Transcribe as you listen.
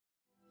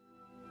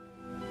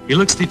He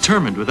looks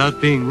determined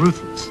without being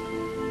ruthless.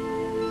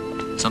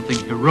 Something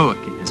heroic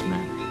in his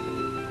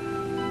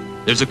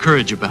manner. There's a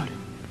courage about him.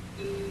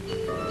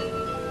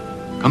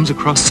 Comes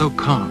across so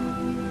calm.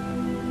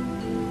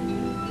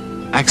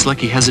 Acts like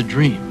he has a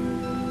dream.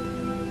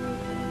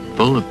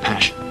 Full of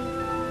passion.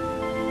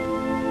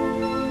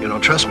 You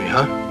don't trust me,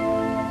 huh?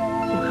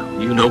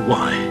 Well, you know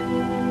why.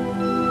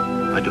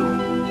 I do.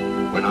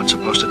 We're not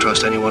supposed to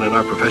trust anyone in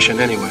our profession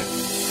anyway.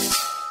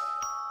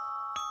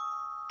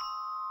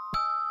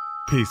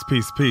 Peace,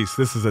 peace, peace.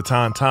 This is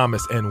Etan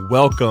Thomas, and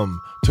welcome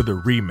to the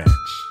Rematch.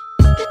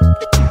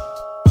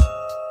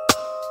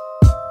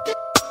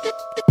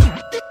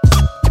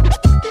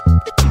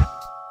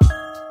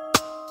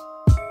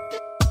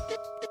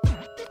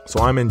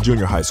 So I'm in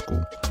junior high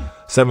school,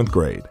 7th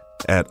grade,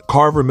 at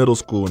Carver Middle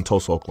School in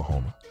Tulsa,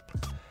 Oklahoma.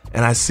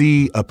 And I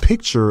see a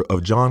picture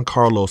of John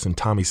Carlos and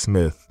Tommie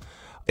Smith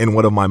in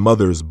one of my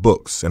mother's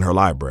books in her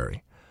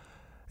library.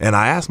 And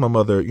I asked my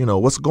mother,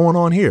 what's going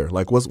on here?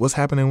 Like, what's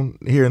happening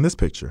here in this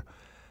picture?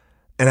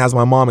 And as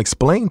my mom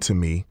explained to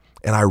me,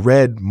 and I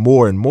read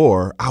more and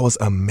more, I was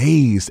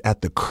amazed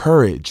at the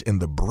courage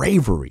and the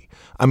bravery.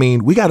 I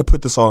mean, we got to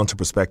put this all into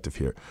perspective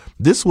here.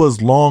 This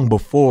was long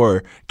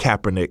before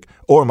Kaepernick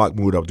or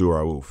Mahmoud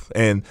Abdul-Rauf.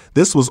 And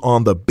this was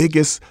on the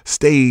biggest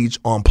stage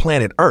on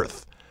planet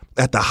Earth,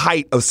 at the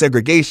height of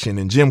segregation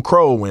and Jim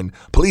Crow and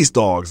police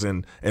dogs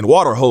and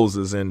water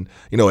hoses and,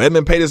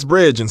 Edmund Pettus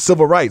Bridge and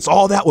civil rights.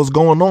 All that was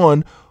going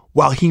on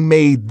while he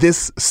made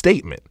this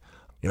statement.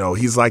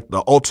 He's like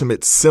the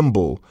ultimate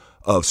symbol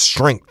of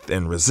strength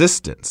and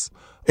resistance.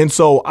 And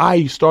so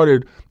I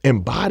started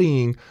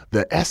embodying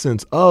the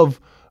essence of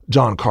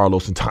John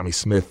Carlos and Tommie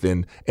Smith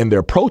and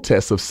their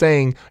protests of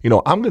saying,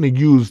 I'm going to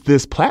use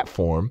this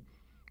platform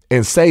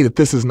and say that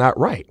this is not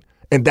right.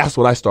 And that's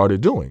what I started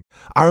doing.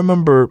 I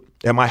remember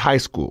at my high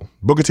school,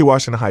 Booker T.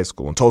 Washington High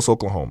School in Tulsa,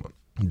 Oklahoma,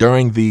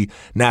 during the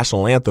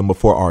national anthem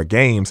before our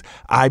games,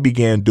 I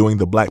began doing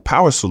the Black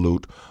Power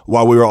salute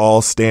while we were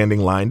all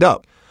standing lined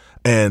up.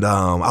 And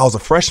I was a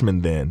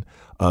freshman then,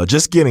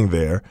 just getting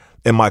there.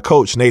 And my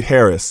coach, Nate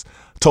Harris,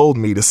 told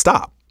me to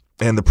stop.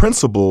 And the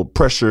principal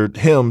pressured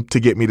him to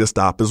get me to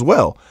stop as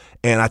well.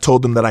 And I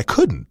told him that I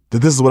couldn't, that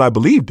this is what I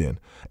believed in.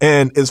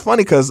 And it's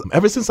funny because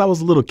ever since I was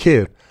a little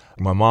kid,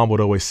 my mom would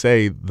always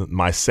say,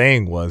 my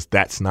saying was,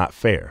 that's not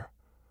fair.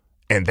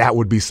 And that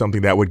would be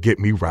something that would get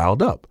me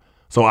riled up.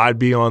 So I'd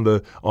be on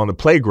the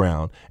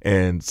playground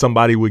and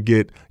somebody would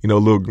get,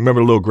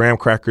 remember the little graham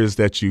crackers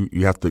that you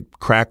have to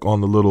crack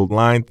on the little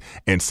line,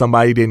 and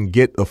somebody didn't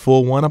get a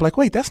full one. I'm like,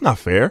 wait, that's not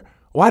fair.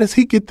 Why does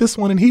he get this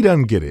one and he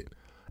doesn't get it?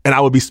 And I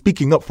would be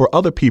speaking up for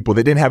other people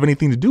that didn't have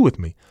anything to do with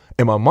me.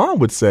 And my mom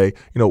would say,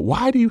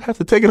 why do you have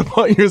to take it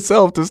upon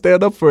yourself to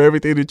stand up for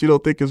everything that you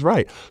don't think is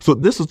right? So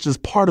this was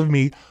just part of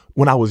me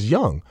when I was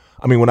young.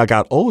 I mean, when I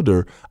got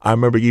older, I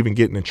remember even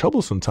getting in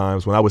trouble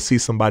sometimes when I would see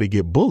somebody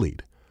get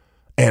bullied.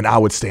 And I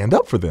would stand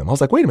up for them. I was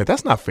like, wait a minute,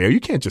 that's not fair.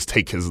 You can't just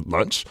take his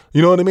lunch.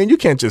 You know what I mean? You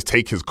can't just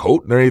take his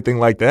coat or anything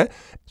like that.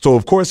 So,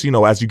 of course,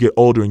 as you get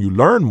older and you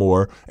learn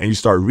more and you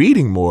start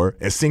reading more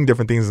and seeing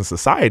different things in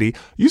society,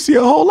 you see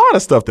a whole lot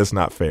of stuff that's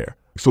not fair.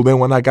 So then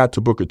when I got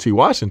to Booker T.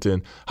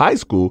 Washington High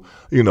School,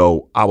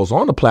 I was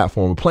on the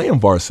platform playing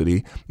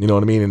varsity, you know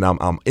what I mean? And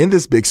I'm in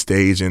this big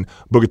stage, and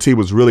Booker T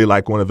was really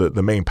like one of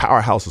the main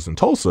powerhouses in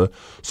Tulsa.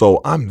 So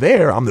I'm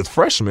there, I'm this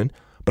freshman,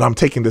 but I'm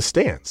taking this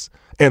stance.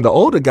 And the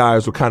older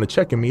guys were kind of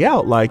checking me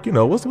out like,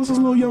 what's this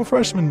little young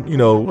freshman,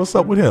 what's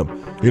up with him?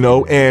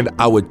 And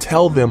I would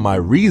tell them my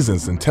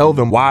reasons and tell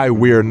them why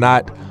we're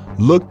not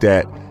looked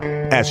at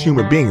as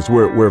human beings.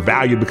 We're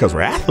valued because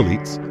we're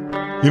athletes.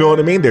 You know what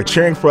I mean? They're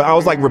cheering for, I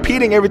was like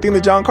repeating everything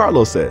that John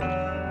Carlos said.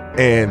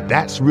 And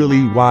that's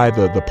really why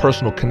the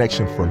personal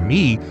connection for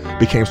me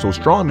became so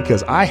strong,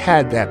 because I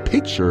had that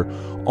picture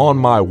on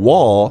my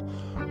wall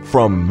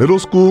from middle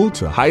school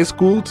to high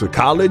school to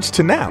college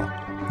to now.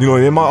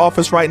 In my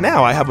office right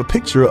now, I have a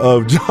picture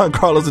of John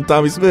Carlos and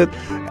Tommie Smith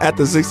at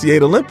the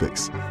 '68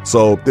 Olympics.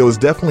 So it was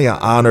definitely an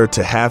honor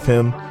to have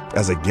him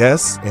as a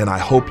guest, and I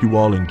hope you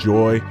all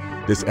enjoy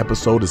this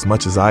episode as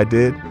much as I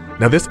did.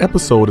 Now, this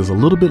episode is a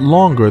little bit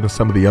longer than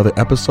some of the other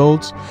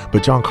episodes,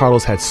 but John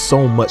Carlos had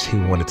so much he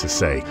wanted to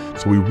say.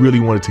 So we really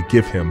wanted to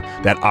give him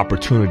that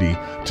opportunity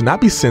to not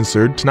be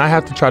censored, to not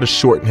have to try to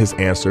shorten his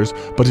answers,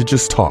 but to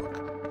just talk.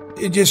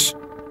 It just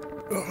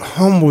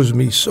humbles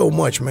me so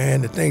much,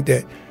 man, to think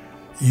that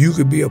you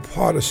could be a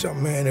part of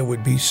something, man, that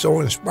would be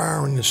so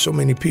inspiring to so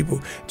many people.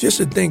 Just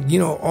to think,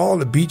 all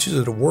the beaches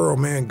of the world,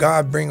 man,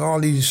 God bring all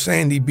these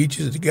sandy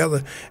beaches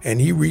together, and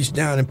he reached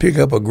down and pick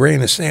up a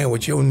grain of sand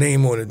with your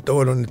name on it and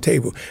throw it on the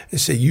table and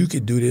say, you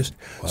could do this.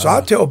 Wow. So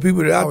I tell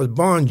people that I was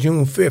born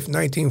June 5th,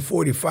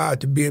 1945,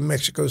 to be in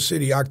Mexico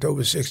City,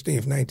 October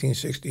 16th,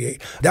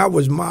 1968. That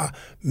was my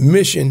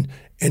mission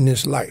in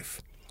this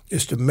life,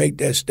 is to make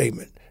that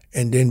statement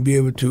and then be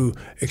able to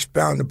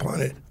expound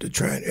upon it to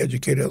try and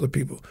educate other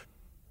people.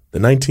 The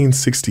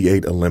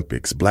 1968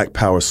 Olympics Black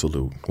Power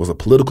Salute was a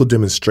political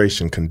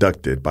demonstration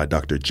conducted by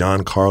Dr.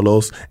 John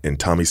Carlos and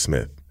Tommie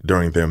Smith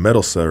during their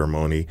medal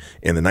ceremony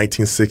in the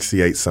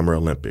 1968 Summer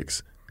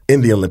Olympics. in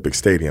the Olympic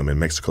Stadium in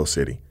Mexico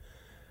City.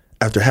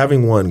 After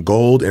having won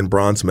gold and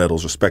bronze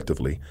medals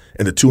respectively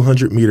in the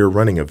 200-meter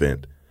running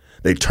event,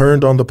 they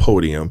turned on the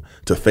podium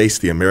to face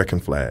the American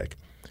flag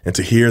and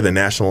to hear the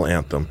national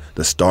anthem,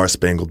 the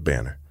Star-Spangled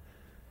Banner.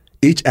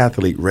 Each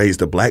athlete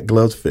raised a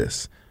black-gloved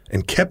fist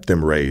and kept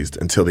them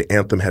raised until the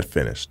anthem had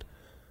finished.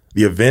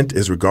 The event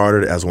is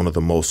regarded as one of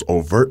the most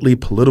overtly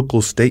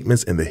political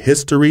statements in the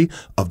history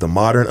of the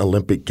modern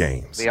Olympic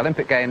Games. The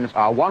Olympic Games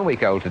are 1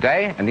 week old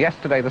today, and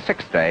yesterday, the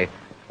 6th day,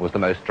 was the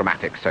most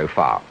dramatic so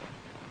far.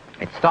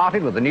 It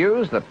started with the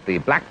news that the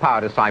Black Power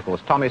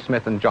disciples Tommy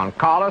Smith and John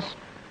Carlos,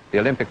 the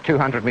Olympic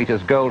 200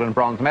 meters gold and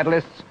bronze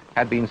medalists,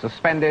 had been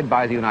suspended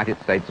by the United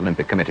States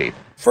Olympic Committee.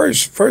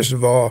 First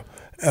of all,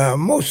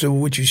 most of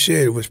what you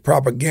said was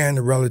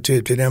propaganda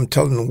relative to them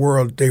telling the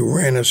world they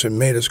ran us and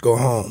made us go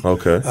home.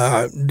 Okay.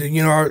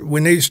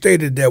 When they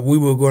stated that we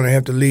were going to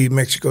have to leave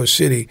Mexico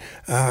City,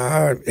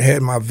 I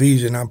had my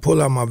visa, and I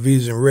pulled out my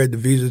visa and read the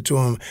visa to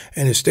them,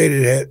 and it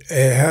stated that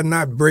it had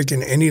not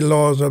broken any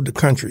laws of the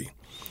country.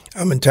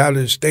 I'm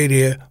entitled to stay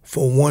there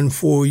for 1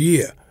 full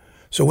year.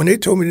 So when they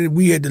told me that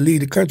we had to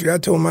leave the country, I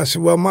told them, I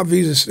said, well, my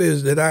visa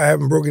says that I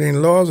haven't broken any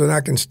laws and I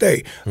can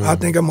stay. Mm-hmm. I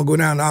think I'm going to go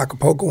down to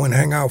Acapulco and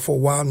hang out for a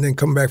while and then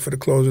come back for the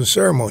closing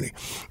ceremony.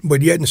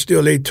 But yet and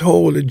still, they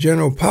told the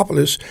general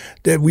populace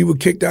that we were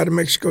kicked out of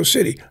Mexico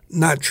City.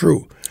 Not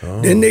true.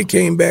 Oh. Then they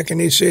came back and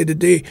they said that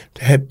they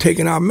had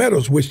taken our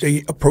medals, which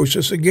they approached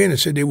us again and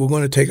said they were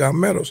going to take our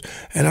medals.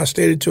 And I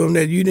stated to them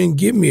that you didn't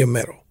give me a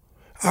medal.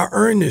 I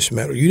earned this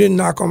medal. You didn't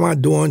knock on my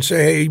door and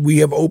say, hey, we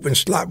have open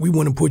slot. We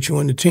want to put you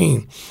on the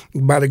team.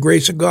 By the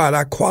grace of God,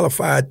 I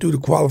qualified through the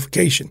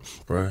qualification.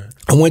 Right.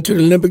 I went to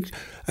the Olympics.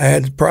 I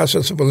had the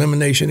process of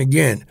elimination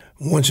again.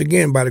 Once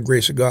again, by the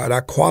grace of God,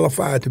 I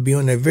qualified to be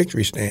on that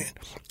victory stand.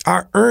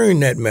 I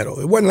earned that medal.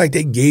 It wasn't like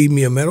they gave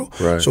me a medal.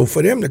 Right. So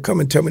for them to come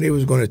and tell me they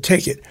was going to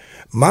take it,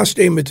 my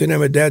statement to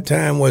them at that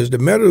time was the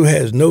medal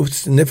has no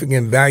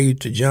significant value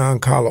to John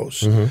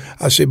Carlos.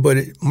 Mm-hmm. I said, but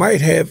it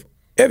might have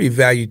every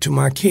value to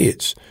my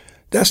kids.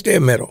 That's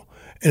their medal.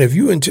 And if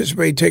you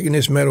anticipate taking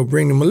this medal,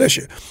 bring the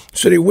militia.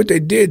 So what they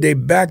did, they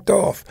backed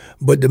off.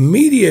 But the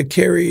media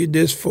carried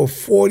this for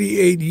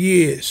 48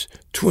 years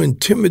to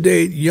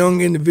intimidate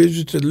young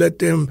individuals, to let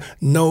them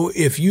know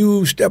if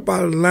you step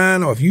out of the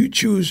line or if you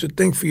choose to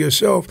think for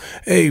yourself,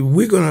 hey,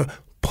 we're going to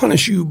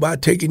punish you by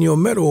taking your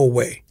medal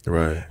away.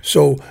 Right.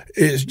 So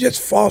it's just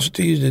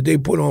falsities that they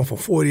put on for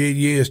 48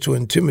 years to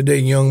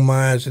intimidate young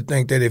minds to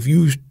think that if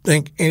you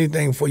think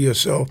anything for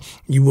yourself,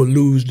 you will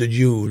lose the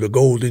jewel, the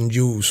golden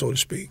jewel, so to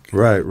speak.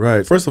 Right,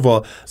 right. First of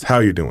all, how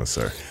are you doing,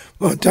 sir?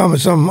 Well,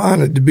 Thomas, I'm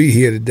honored to be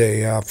here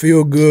today. I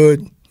feel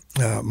good.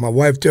 My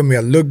wife tell me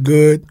I look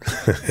good,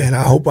 and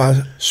I hope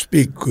I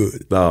speak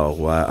good. Oh,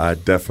 well, I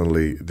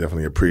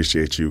definitely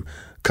appreciate you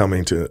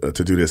coming to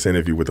do this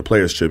interview with the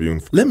Players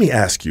Tribune. Let me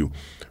ask you,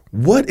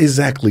 what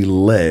exactly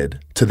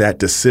led to that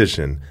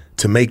decision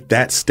to make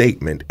that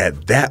statement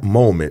at that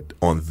moment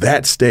on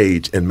that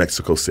stage in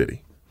Mexico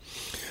City?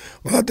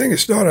 Well, I think it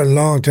started a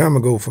long time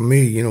ago for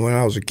me. When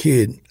I was a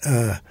kid,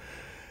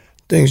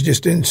 things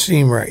just didn't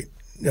seem right.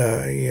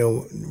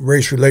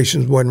 Race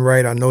relations wasn't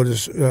right. I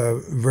noticed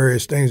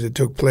various things that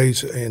took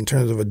place in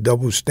terms of a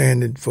double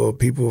standard for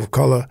people of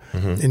color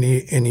in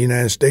the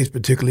United States,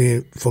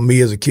 particularly for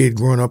me as a kid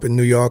growing up in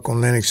New York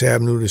on Lenox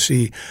Avenue, to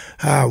see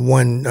how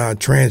one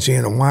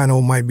transient, a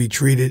wino, might be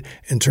treated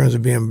in terms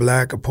of being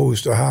black,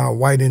 opposed to how a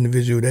white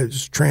individual that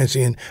was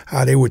transient,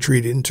 how they were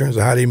treated in terms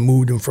of how they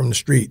moved them from the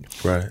street.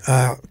 Right.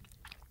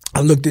 I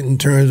looked at it in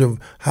terms of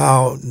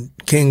how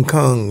King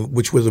Kong,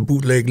 which was a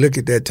bootleg liquor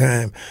at that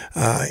time,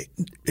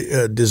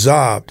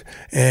 dissolved,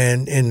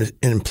 and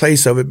in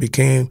place of it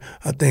became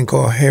a thing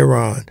called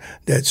heroin,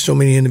 that so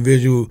many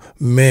individual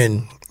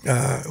men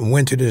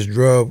went to this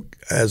drug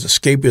as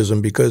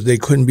escapism because they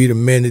couldn't be the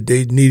men that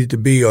they needed to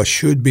be or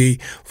should be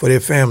for their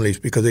families,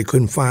 because they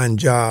couldn't find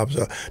jobs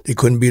or they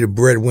couldn't be the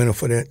breadwinner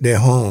for their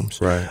homes.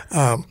 Right.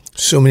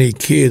 So many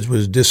kids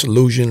was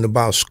disillusioned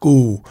about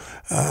school.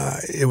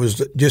 It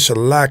was just a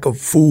lack of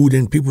food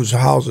in people's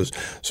houses.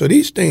 So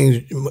these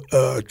things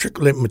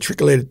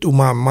matriculated through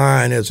my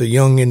mind as a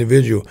young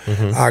individual.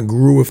 I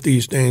grew with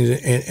these things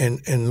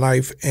in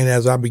life, and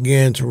as I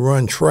began to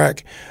run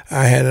track,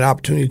 I had an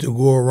opportunity to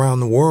go around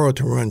the world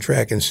to run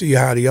track and see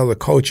how the other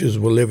cultures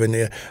were living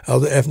there,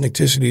 other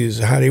ethnicities,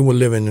 how they were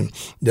living, and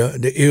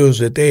the ills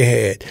that they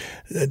had.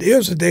 The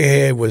ills that they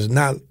had was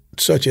not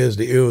such as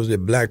the ills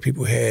that black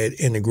people had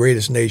in the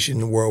greatest nation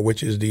in the world,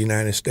 which is the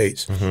United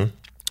States.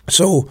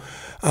 So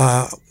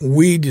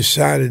we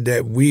decided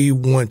that we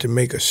wanted to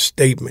make a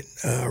statement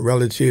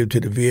relative to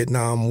the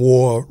Vietnam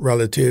War,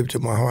 relative to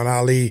Muhammad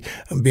Ali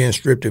being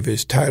stripped of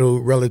his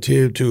title,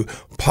 relative to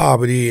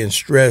poverty and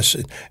stress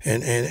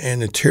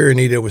and the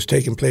tyranny that was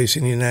taking place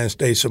in the United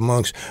States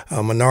amongst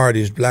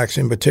minorities, blacks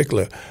in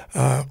particular.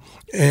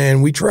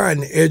 And we tried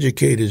to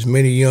educate as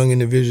many young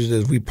individuals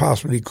as we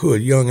possibly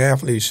could, young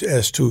athletes,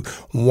 as to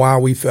why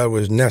we felt it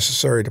was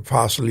necessary to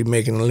possibly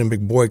make an Olympic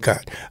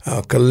boycott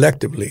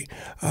collectively.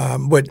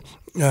 But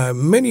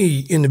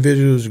many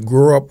individuals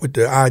grow up with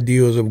the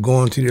ideals of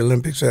going to the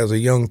Olympics as a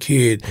young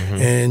kid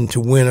and to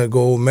win a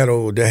gold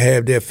medal, to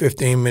have their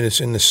 15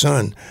 minutes in the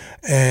sun.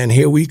 And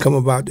here we come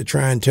about to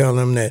try and tell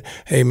them that,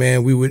 hey,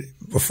 man, we would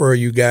prefer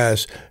you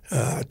guys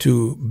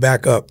to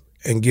back up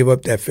and give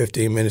up that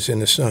 15 minutes in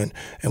the sun.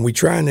 And we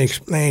trying to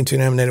explain to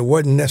them that it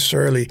wasn't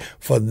necessarily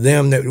for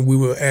them that we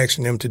were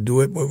asking them to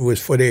do it, but it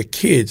was for their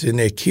kids and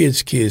their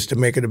kids' kids to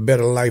make it a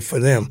better life for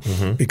them.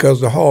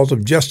 Because the halls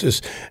of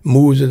justice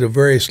moves at a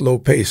very slow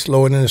pace,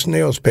 slower than a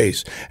snail's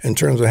pace, in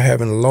terms of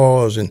having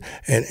laws and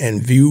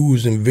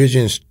views and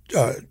visions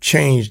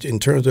changed in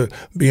terms of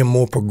being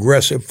more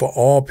progressive for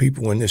all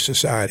people in this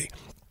society.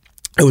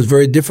 It was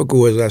very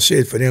difficult, as I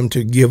said, for them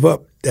to give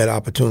up that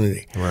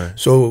opportunity. Right.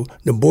 So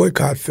the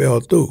boycott fell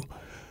through.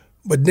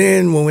 But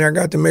then when I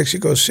got to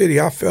Mexico City,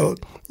 I felt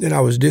that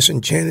I was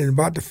disenchanted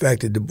about the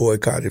fact that the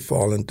boycott had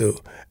fallen through.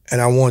 And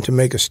I wanted to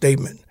make a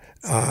statement.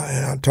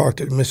 And I talked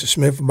to Mr.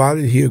 Smith about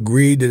it. He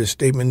agreed that a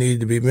statement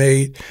needed to be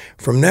made.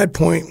 From that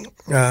point,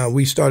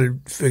 we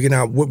started figuring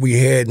out what we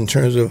had in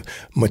terms of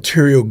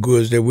material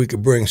goods that we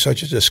could bring,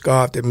 such as the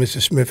scarf that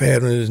Mr. Smith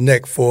had on his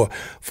neck for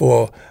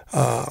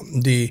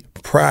the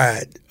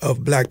pride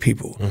of black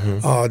people,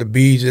 the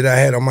beads that I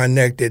had on my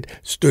neck that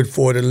stood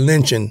for the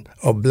lynching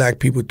of black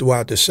people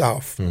throughout the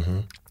South,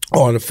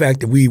 or the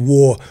fact that we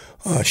wore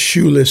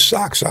shoeless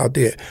socks out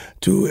there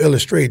to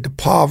illustrate the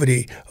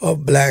poverty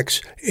of blacks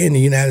in the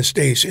United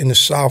States. In the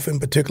South in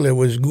particular,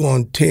 was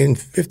going 10,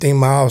 15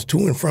 miles to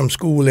and from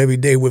school every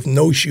day with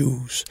no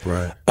shoes.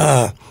 Right.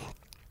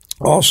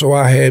 Also,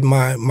 I had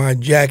my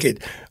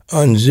jacket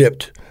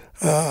unzipped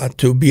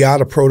to be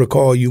out of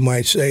protocol, you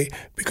might say,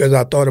 because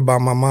I thought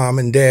about my mom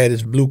and dad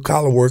as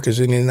blue-collar workers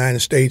in the United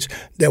States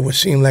that would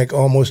seem like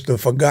almost a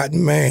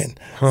forgotten man.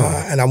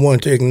 And I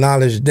wanted to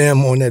acknowledge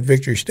them on that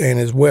victory stand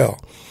as well.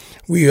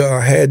 We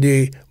had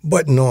the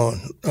button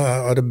on,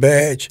 or the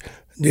badge,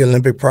 the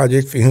Olympic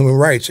Project for Human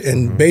Rights.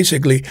 And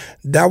basically,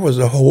 that was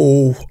the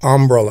whole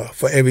umbrella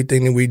for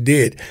everything that we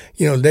did.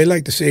 You know, they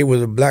like to say it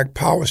was a black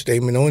power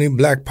statement. Only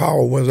black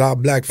power was our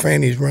black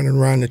fannies running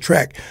around the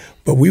track.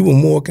 But we were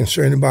more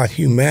concerned about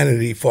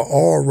humanity for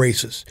all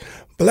races.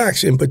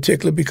 Blacks in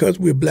particular, because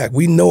we're black.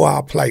 We know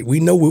our plight. We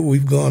know what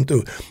we've gone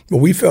through. But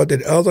we felt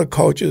that other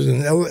cultures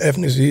and other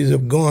ethnicities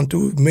have gone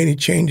through many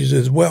changes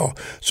as well.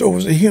 So it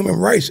was a human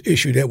rights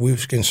issue that we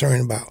was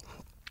concerned about.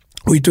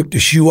 We took the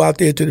shoe out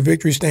there to the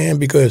victory stand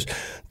because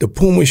the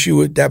Puma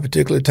shoe at that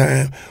particular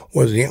time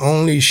was the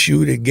only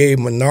shoe that gave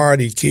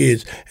minority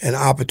kids an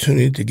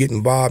opportunity to get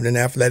involved in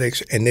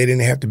athletics, and they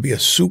didn't have to be a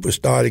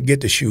superstar to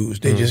get the shoes.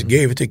 They just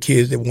gave it to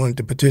kids that wanted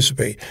to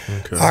participate.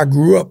 Okay. I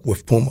grew up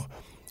with Puma.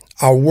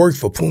 I worked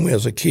for Puma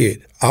as a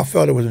kid. I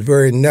felt it was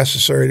very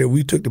necessary that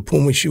we took the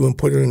Puma shoe and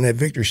put it in that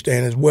victory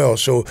stand as well.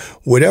 So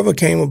whatever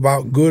came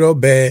about, good or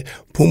bad,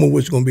 Puma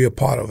was going to be a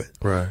part of it.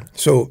 Right.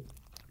 So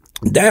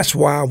that's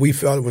why we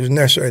felt it was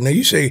necessary. Now,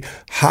 you say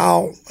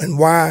how and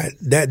why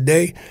that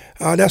day?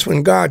 That's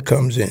when God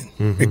comes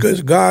in,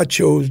 because God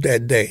chose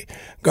that day.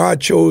 God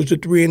chose the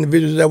three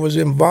individuals that was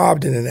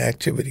involved in an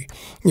activity.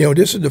 You know,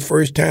 this is the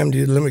first time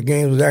the Olympic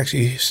Games was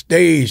actually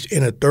staged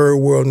in a third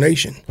world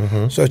nation,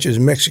 such as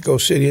Mexico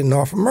City in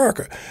North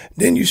America.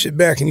 Then you sit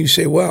back and you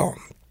say, well,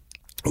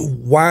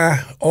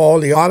 why all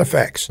the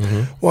artifacts?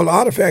 Well, the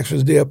artifacts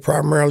was there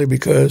primarily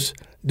because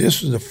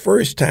this was the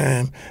first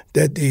time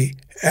that the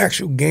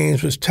actual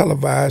games was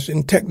televised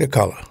in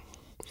Technicolor.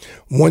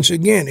 Once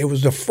again, it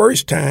was the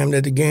first time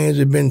that the games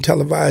had been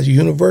televised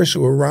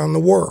universal around the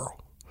world.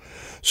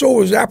 So it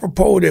was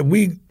apropos that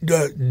we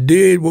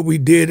did what we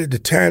did at the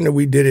time that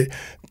we did it,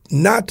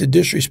 not to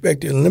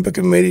disrespect the Olympic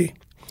Committee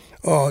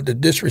or to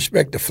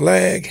disrespect the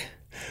flag,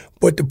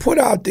 but to put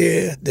out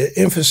there the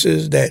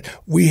emphasis that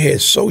we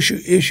had social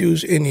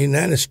issues in the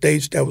United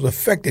States that was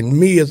affecting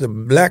me as a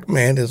black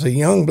man, as a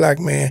young black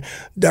man,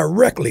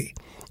 directly.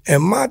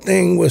 And my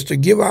thing was to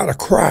give out a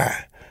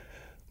cry.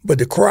 But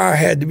the cry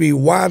had to be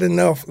wide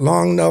enough,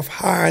 long enough,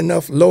 high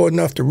enough, low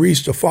enough to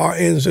reach the far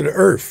ends of the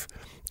earth,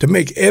 to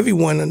make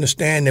everyone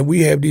understand that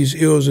we have these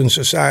ills in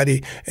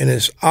society and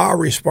it's our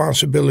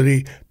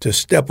responsibility to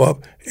step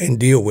up and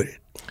deal with it.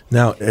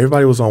 Now,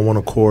 everybody was on one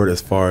accord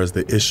as far as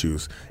the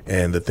issues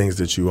and the things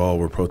that you all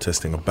were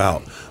protesting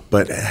about.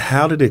 But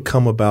how did it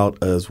come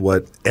about as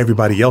what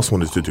everybody else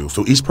wanted to do?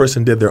 So each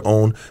person did their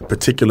own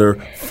particular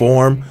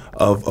form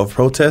of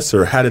protest,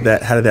 or how did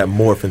that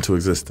morph into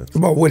existence?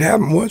 Well, what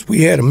happened was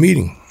we had a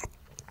meeting.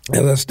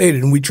 As I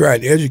stated, and we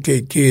tried to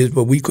educate kids,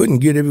 but we couldn't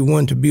get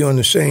everyone to be on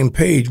the same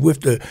page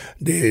with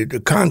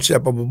the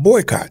concept of a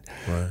boycott.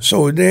 Right.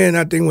 So then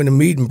I think when the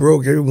meeting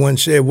broke, everyone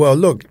said, well,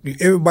 look,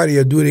 everybody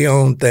will do their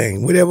own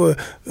thing. Whatever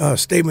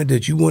statement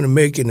that you want to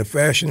make in the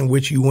fashion in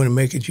which you want to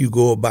make it, you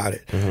go about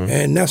it.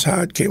 And that's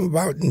how it came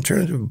about in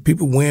terms of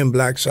people wearing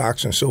black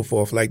socks and so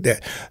forth like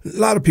that. A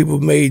lot of people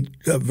made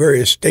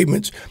various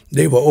statements.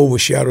 They were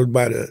overshadowed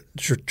by the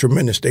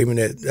tremendous statement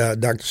that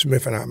Dr.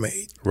 Smith and I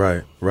made.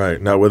 Right,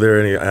 right. Now, were there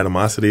any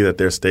animosity that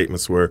their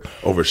statements were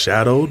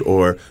overshadowed,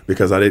 or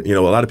because I didn't, a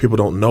lot of people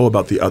don't know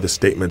about the other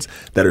statements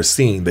that are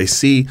seen. They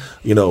see,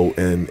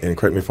 and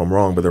correct me if I'm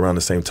wrong, but around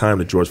the same time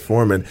that George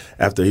Foreman,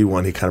 after he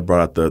won, he kind of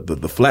brought out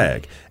the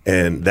flag,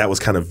 and that was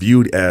kind of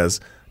viewed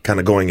as kind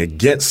of going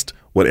against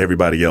what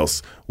everybody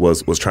else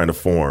was trying to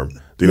form.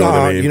 Do you know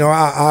what I mean?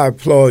 I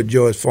applaud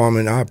George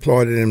Foreman. I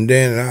applauded him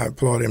then, and I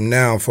applaud him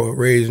now for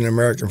raising the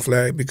American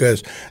flag,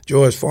 because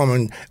George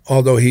Foreman,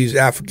 although he's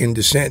African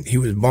descent, he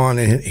was born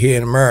here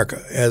in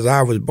America, as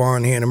I was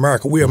born here in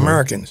America. We're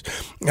Americans.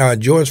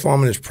 George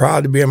Foreman is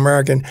proud to be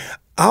American.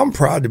 I'm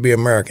proud to be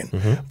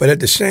American. But at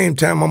the same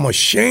time, I'm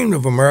ashamed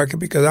of America,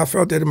 because I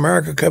felt that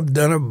America could have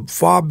done a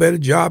far better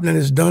job than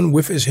it's done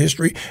with its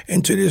history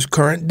into this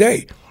current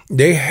day.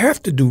 They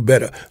have to do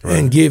better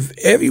and give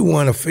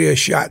everyone a fair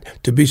shot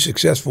to be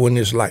successful in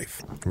this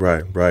life.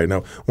 Right, right.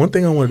 Now, one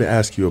thing I wanted to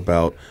ask you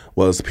about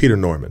was Peter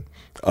Norman.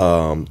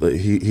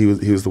 He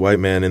was the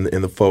white man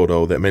in the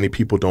photo that many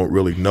people don't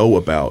really know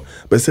about,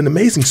 but it's an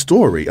amazing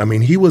story. I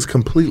mean, he was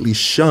completely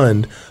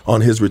shunned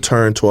on his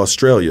return to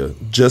Australia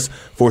just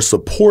for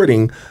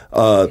supporting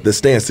the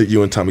stance that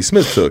you and Tommy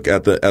Smith took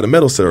at a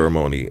medal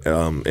ceremony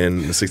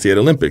in the '68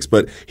 Olympics.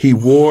 But he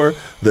wore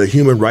the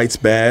human rights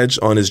badge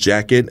on his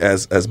jacket,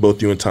 as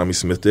both you and Tommy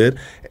Smith did,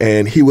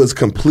 and he was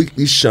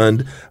completely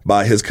shunned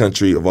by his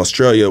country of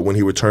Australia when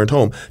he returned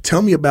home.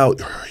 Tell me about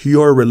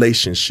your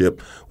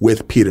relationship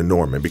with Peter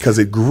Norman, because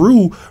it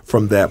grew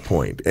from that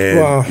point.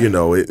 And,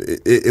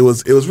 it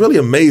was really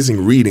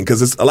amazing reading,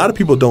 because a lot of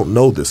people don't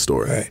know this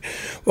story. Right.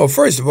 Well,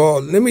 first of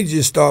all, let me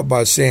just start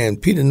by saying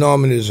Peter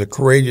Norman is a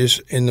courageous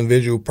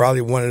individual,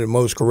 probably one of the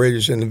most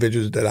courageous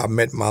individuals that I've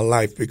met in my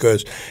life,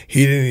 because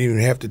he didn't even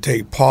have to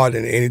take part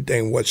in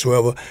anything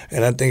whatsoever.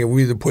 And I think if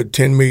we either put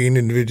 10 million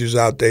individuals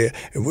out there,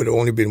 it would have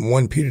only been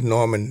one Peter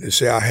Norman to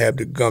say, I have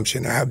the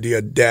gumption, I have the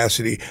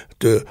audacity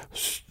to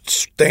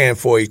stand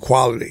for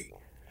equality.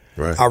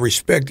 Right. I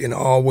respect and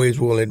always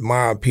will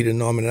admire Peter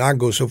Norman, and I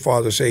go so far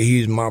as to say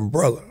he's my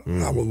brother.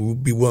 I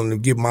would be willing to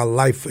give my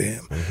life for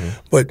him.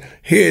 But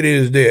here it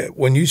is there.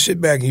 When you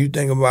sit back and you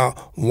think about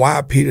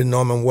why Peter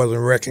Norman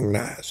wasn't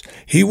recognized,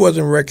 he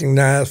wasn't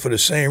recognized for the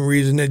same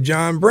reason that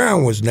John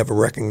Brown was never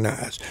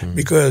recognized.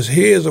 Because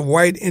here's a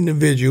white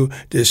individual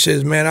that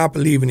says, man, I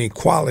believe in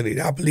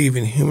equality, I believe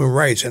in human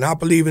rights, and I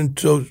believe in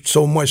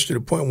so much to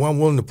the point where I'm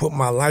willing to put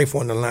my life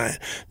on the line.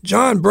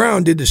 John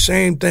Brown did the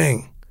same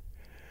thing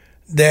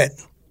that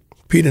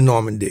Peter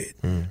Norman did.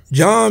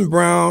 John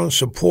Brown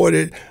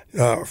supported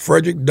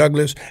Frederick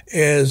Douglass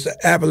as the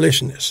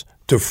abolitionist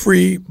to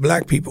free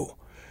black people.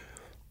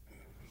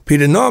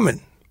 Peter Norman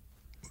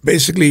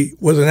basically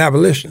was an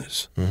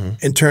abolitionist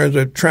in terms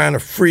of trying to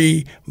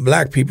free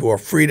black people or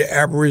free the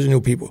Aboriginal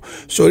people.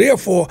 So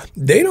therefore,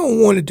 they don't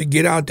want it to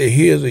get out that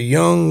here's a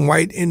young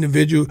white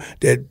individual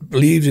that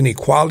believes in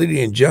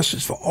equality and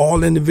justice for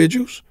all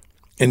individuals,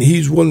 and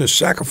he's willing to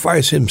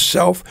sacrifice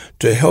himself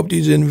to help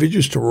these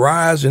individuals to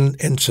rise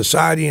in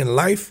society and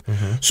life.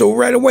 So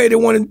right away, they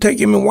wanted to take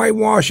him and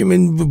whitewash him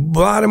and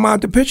blot him out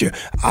the picture.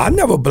 I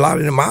never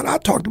blotted him out. I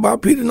talked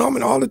about Peter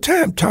Norman all the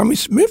time. Tommy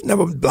Smith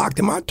never blocked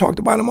him out. I talked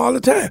about him all the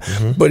time.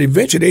 But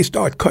eventually, they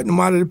start cutting him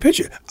out of the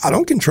picture. I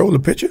don't control the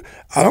picture.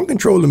 I don't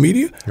control the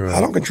media. Right.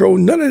 I don't control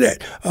none of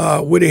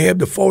that, where they have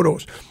the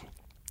photos.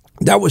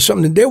 That was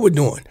something that they were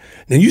doing.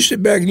 Then you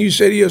sit back and you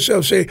say to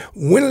yourself,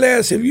 when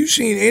last have you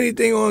seen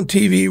anything on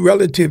TV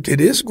relative to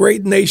this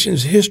great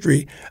nation's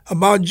history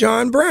about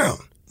John Brown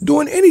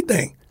doing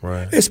anything?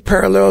 Right. It's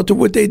parallel to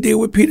what they did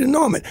with Peter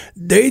Norman.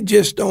 They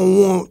just don't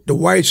want the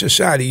white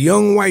society,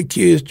 young white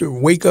kids, to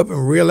wake up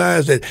and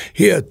realize that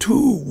here are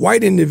two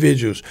white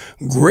individuals,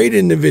 great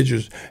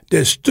individuals,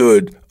 that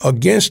stood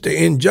against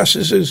the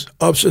injustices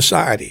of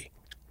society.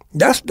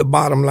 That's the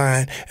bottom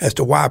line as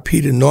to why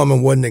Peter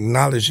Norman wasn't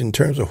acknowledged in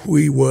terms of who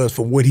he was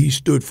for what he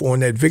stood for in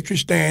that victory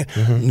stand,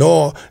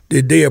 nor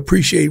did they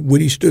appreciate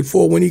what he stood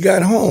for when he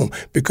got home,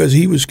 because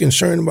he was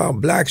concerned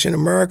about blacks in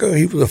America.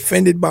 He was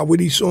offended by what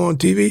he saw on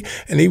TV,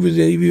 and he was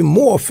even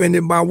more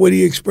offended by what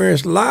he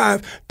experienced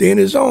live than in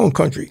his own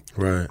country.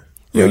 Right.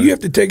 You know, you have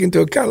to take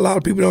into account, a lot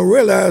of people don't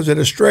realize that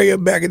Australia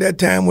back at that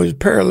time was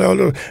parallel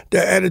to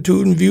the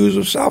attitude and views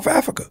of South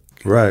Africa.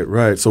 Right,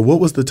 right. So what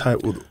was the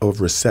type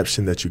of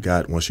reception that you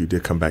got once you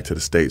did come back to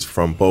the States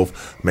from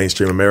both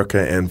mainstream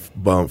America and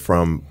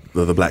from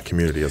the black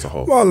community as a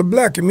whole? Well, the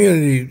black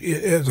community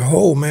as a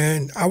whole,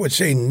 man, I would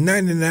say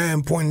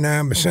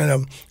 99.9%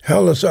 of them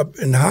held us up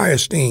in high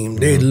esteem.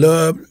 They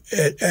loved,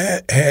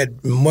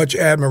 had much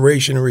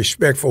admiration and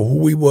respect for who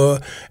we were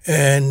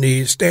and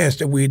the stance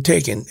that we had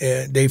taken.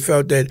 They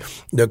felt that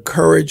the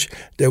courage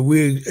that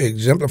we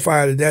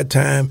exemplified at that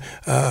time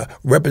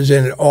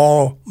represented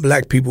all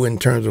black people in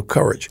terms of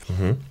courage.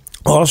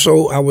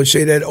 Also, I would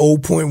say that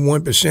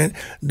 0.1%,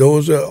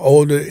 those are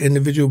older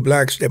individual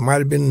blacks that might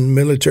have been in the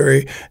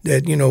military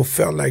that,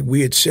 felt like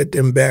we had set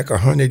them back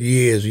 100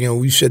 years.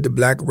 We set the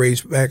black race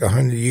back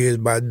 100 years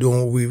by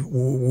doing what we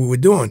were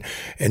doing.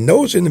 And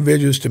those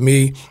individuals, to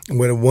me,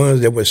 were the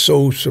ones that were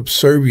so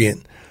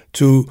subservient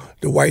to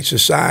the white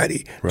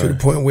society, to the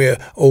point where,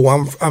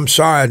 I'm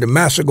sorry, the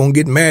master gonna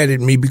get mad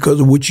at me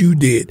because of what you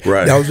did.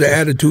 Right. That was the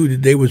attitude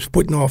that they was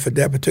putting off at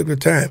that particular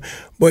time.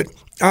 But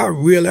I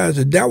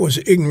realized that was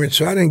ignorance,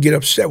 so I didn't get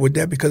upset with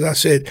that because I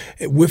said,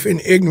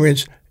 within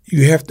ignorance,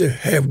 you have to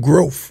have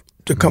growth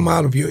to come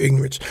out of your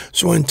ignorance.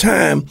 So in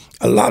time,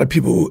 a lot of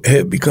people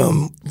have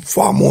become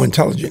far more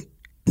intelligent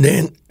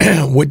than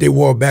what they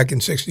were back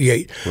in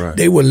 '68. Right.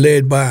 They were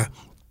led by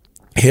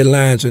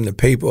headlines in the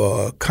paper,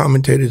 or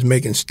commentators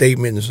making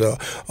statements,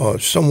 or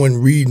someone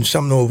reading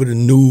something over the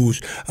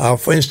news.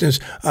 For instance,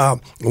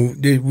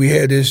 we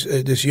had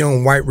this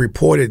young white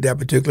reporter at that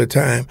particular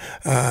time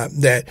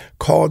that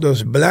called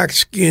us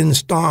black-skinned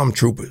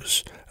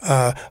stormtroopers.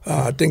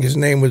 I think his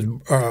name was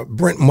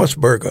Brent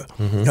Musburger.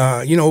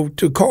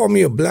 To call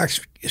me a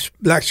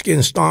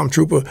black-skinned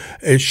stormtrooper,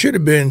 it should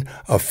have been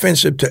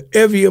offensive to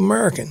every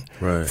American.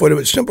 Right. For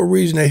the simple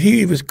reason that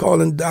he was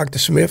calling Dr.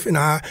 Smith and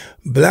I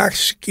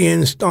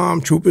black-skinned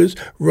stormtroopers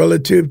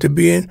relative to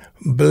being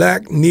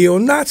black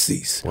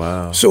neo-Nazis.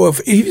 Wow. So if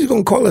he was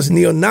going to call us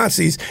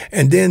neo-Nazis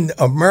and then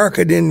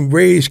America didn't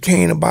raise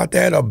Cain about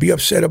that or be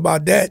upset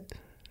about that,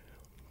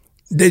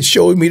 that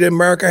showed me that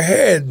America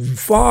had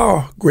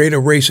far greater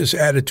racist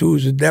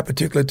attitudes at that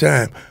particular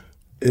time.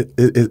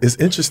 It's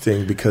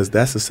interesting because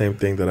that's the same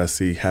thing that I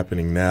see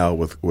happening now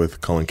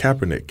with Colin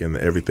Kaepernick and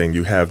everything.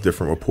 You have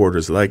different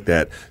reporters like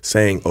that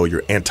saying, "Oh,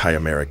 you're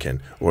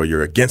anti-American," or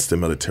 "You're against the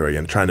military,"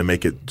 and trying to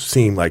make it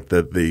seem like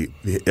the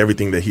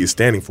everything that he's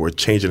standing for is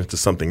changing it to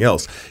something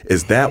else.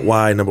 Is that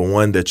why, number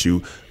one, that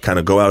you kind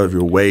of go out of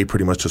your way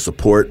pretty much to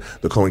support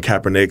the Colin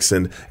Kaepernicks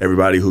and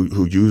everybody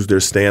who use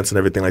their stance and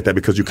everything like that,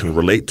 because you can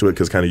relate to it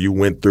because kind of you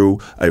went through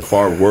a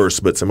far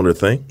worse but similar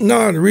thing?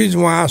 No, the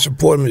reason why I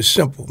support them is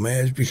simple,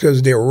 man. It's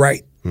because they're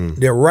right.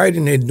 They're right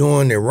in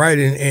they're right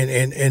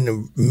in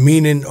the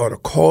meaning or the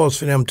cause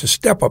for them to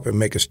step up and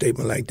make a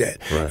statement like that.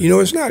 Right.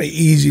 It's not an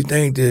easy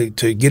thing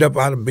to get up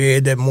out of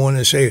bed that morning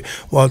and say,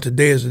 well,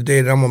 today is the day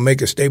that I'm going to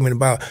make a statement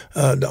about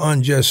the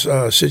unjust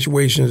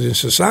situations in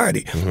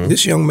society.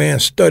 This young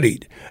man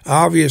studied.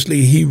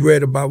 Obviously, he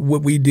read about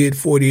what we did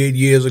 48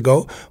 years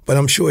ago, but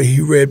I'm sure he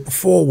read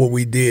before what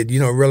we did,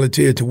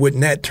 relative to what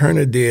Nat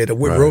Turner did or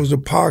what Rosa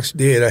Parks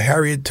did or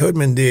Harriet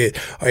Tubman did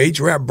or H.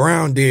 Rap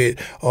Brown did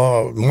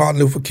or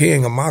Martin Luther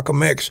King or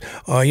Malcolm X.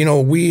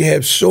 We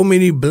have so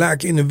many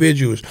black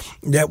individuals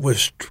that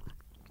was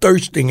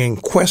thirsting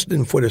and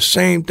questing for the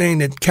same thing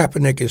that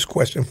Kaepernick is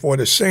questing for,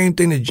 the same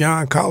thing that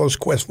John Carlos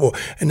quests for,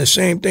 and the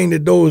same thing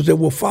that those that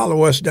will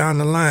follow us down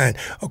the line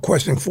are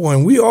questing for.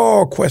 And we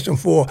all question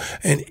for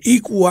an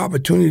equal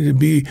opportunity to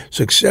be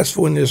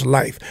successful in this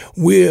life.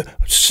 We're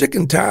sick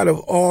and tired of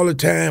all the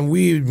time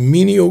we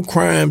menial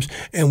crimes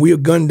and we are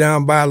gunned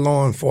down by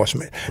law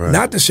enforcement. Right.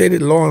 Not to say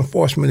that law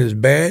enforcement is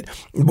bad,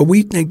 but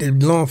we think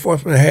that law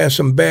enforcement has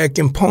some bad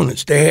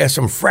components. They have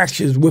some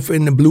fractures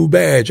within the blue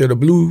badge or the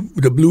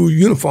blue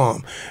uniform.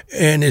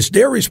 And it's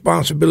their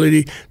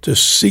responsibility to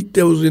seek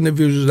those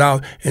individuals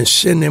out and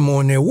send them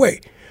on their way.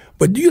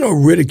 But you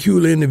don't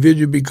ridicule an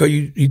individual because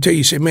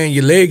you say, man,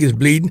 your leg is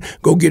bleeding,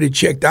 go get it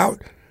checked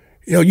out.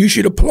 You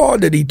should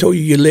applaud that he told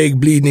you your leg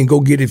bleeding and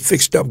go get it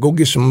fixed up, go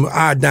get some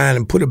iodine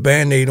and put a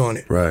Band-Aid on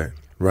it. Right.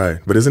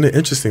 But isn't it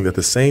interesting that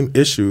the same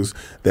issues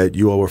that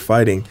you all were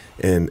fighting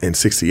in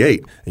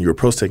 '68 and you were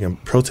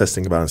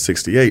protesting about in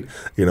 '68,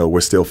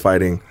 we're still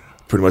fighting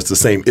pretty much the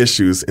same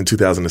issues in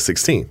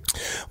 2016.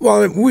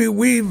 Well,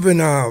 we've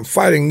been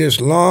fighting this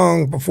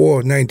long before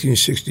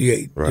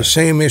 1968. Right. The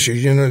same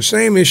issues, the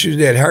same issues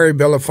that Harry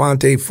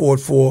Belafonte fought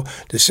for,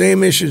 the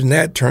same issues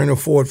Nat Turner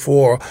fought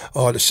for,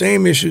 the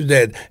same issues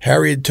that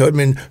Harriet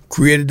Tubman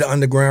created the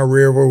Underground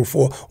Railroad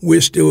for.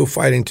 We're still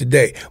fighting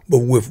today, but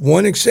with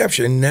one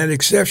exception. And that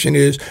exception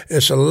is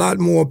it's a lot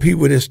more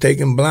people that's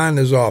taking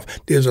blinders off.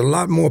 There's a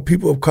lot more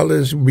people of color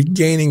that's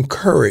regaining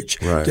courage.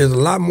 Right. There's a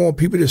lot more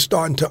people that's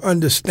starting to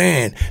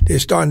understand. They're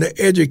starting to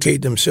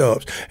educate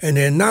themselves. And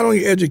they're not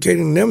only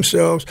educating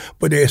themselves,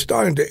 but they're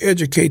starting to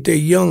educate their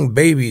young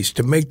babies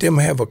to make them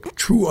have a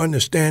true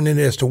understanding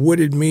as to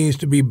what it means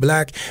to be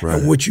black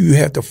and what you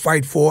have to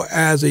fight for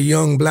as a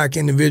young black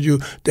individual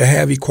to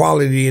have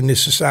equality in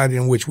this society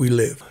in which we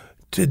live.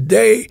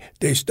 Today,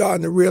 they're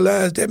starting to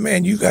realize that,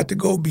 man, you got to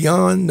go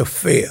beyond the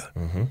fair.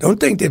 Don't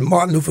think that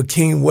Martin Luther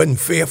King wasn't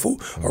fearful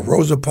or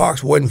Rosa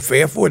Parks wasn't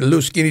fearful or the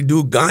little skinny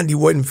dude Gandhi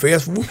wasn't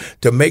fearful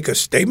to make a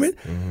statement.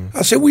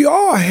 I said, we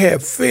all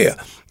have fear,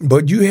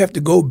 but you have to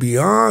go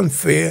beyond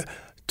fear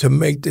to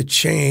make the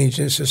change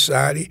in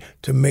society,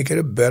 to make it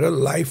a better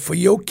life for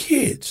your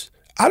kids.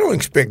 I don't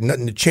expect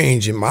nothing to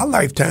change in my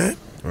lifetime.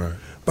 Right.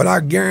 But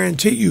I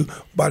guarantee you,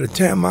 by the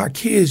time my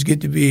kids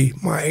get to be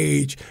my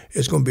age,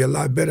 it's going to be a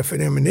lot better for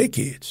them and their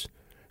kids.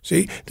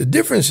 See, the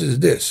difference is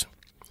this.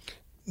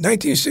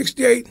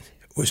 1968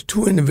 was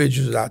two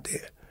individuals out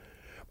there.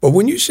 But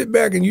when you sit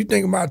back and you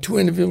think about two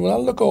individuals, when I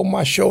look over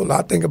my shoulder,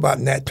 I think about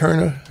Nat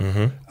Turner.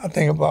 I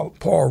think about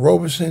Paul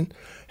Robeson,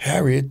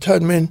 Harriet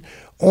Tubman,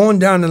 on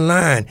down the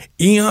line,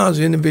 eons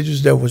of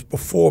individuals that was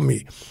before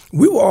me.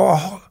 We were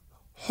all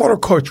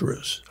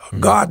horticulturists,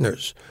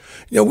 gardeners.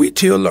 You know, we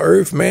tilled the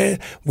earth, man.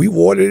 We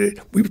watered it.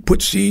 We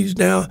put seeds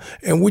down.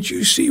 And what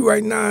you see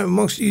right now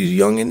amongst these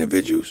young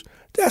individuals,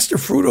 that's the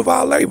fruit of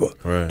our labor.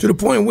 Right. To the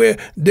point where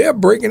they're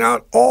breaking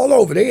out all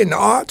over. They're in the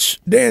arts.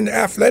 They're in the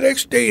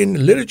athletics. They're in the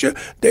literature.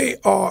 They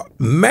are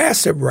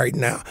massive right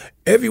now.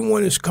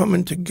 Everyone is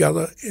coming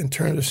together in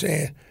terms of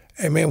saying,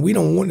 hey, man, we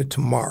don't want it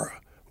tomorrow.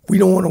 We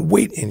don't want to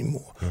wait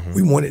anymore.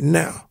 We want it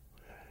now.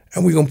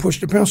 And we're going to push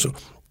the pencil.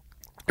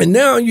 And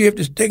now you have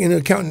to take into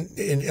account,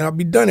 and I'll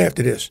be done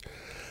after this,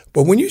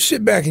 but when you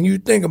sit back and you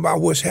think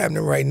about what's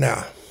happening right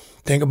now,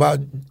 think about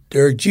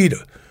Derek Jeter.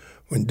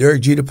 When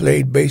Derek Jeter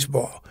played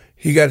baseball,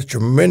 he got a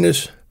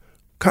tremendous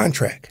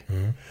contract.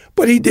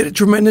 But he did a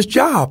tremendous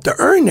job to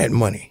earn that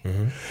money.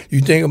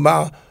 You think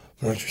about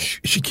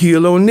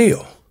Shaquille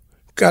O'Neal,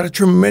 got a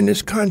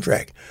tremendous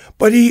contract.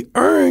 But he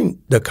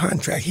earned the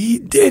contract. He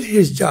did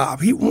his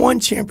job. He won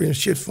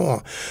championships for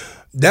him.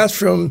 That's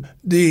from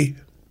the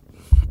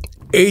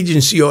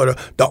agency or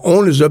the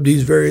owners of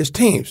these various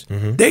teams.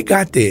 They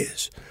got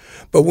theirs.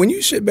 But when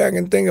you sit back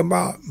and think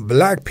about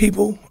black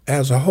people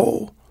as a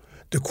whole,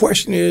 the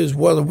question is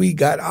whether we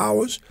got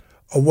ours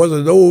or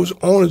whether those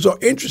owners are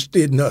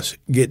interested in us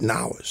getting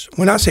ours.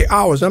 When I say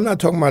ours, I'm not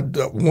talking about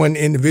the one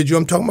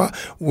individual. I'm talking about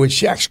with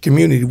Shaq's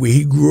community where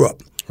he grew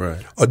up, Right.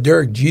 or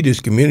Derek Jeter's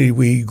community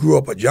where he grew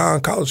up, or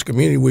John Collins'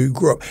 community where he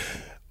grew up,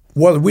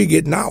 whether we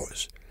getting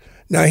ours.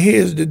 Now,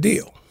 here's the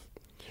deal.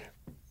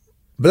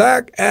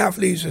 Black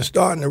athletes are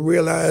starting to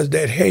realize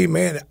that, hey,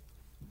 man,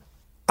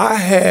 I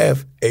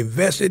have a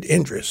vested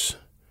interest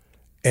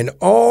in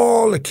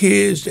all the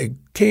kids that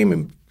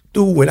came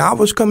through when I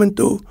was coming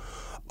through,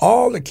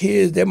 all the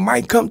kids that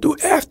might come through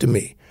after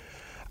me.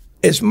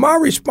 It's my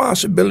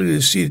responsibility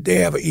to see that they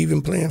have an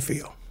even playing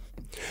field.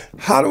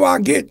 How do I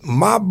get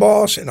my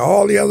boss and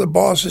all the other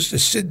bosses to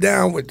sit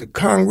down with the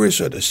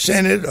Congress or the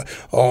Senate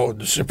or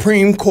the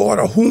Supreme Court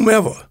or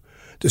whomever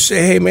to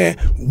say, hey, man,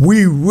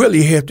 we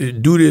really have to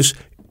do this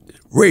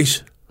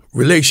race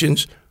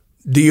relations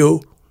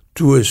deal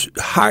to its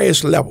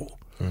highest level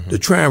to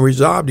try and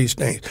resolve these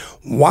things.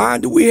 Why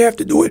do we have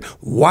to do it?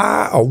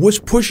 Why or what's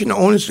pushing the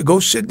owners to go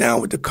sit down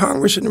with the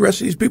Congress and the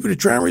rest of these people to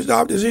try and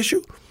resolve this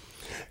issue?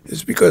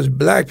 It's because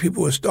black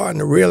people are starting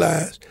to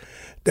realize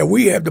that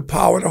we have the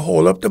power to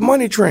hold up the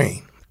money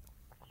train.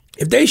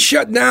 If they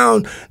shut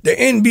down the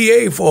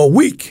NBA for a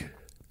week,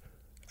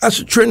 that's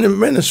a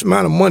tremendous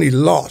amount of money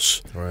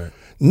lost. Right.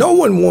 No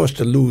one wants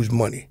to lose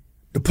money.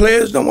 The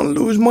players don't want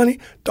to lose money.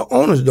 The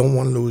owners don't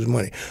want to lose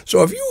money.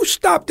 So if you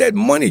stop that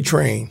money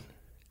train,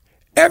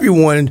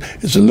 everyone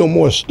is a little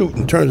more astute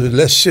in terms of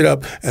let's sit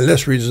up and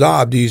let's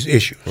resolve these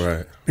issues.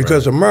 Right.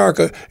 Because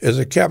America is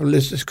a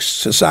capitalistic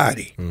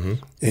society. And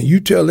you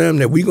tell them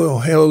that we're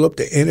going to hold up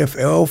the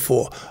NFL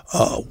for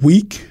a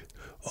week,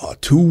 or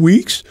 2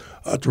 weeks,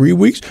 or 3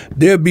 weeks,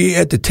 they'll be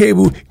at the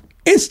table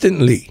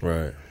instantly.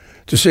 Right.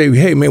 To say,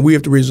 hey, man, we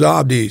have to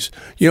resolve these.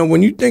 You know,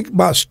 when you think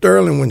about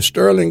Sterling, when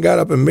Sterling got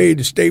up and made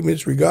the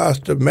statements regards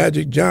to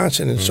Magic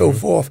Johnson and so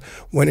forth,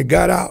 when it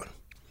got out,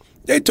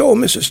 they told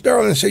Mr.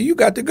 Sterling, said, you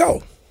got to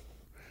go.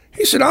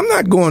 He said, I'm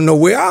not going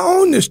nowhere. I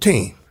own this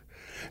team.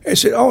 They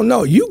said, oh,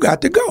 no, you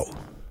got to go.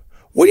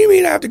 What do you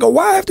mean I have to go?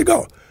 Why I have to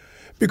go?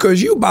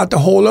 Because you about to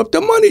hold up the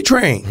money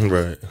train.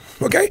 Right.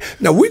 Okay?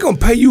 Now, we're going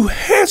to pay you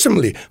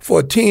handsomely for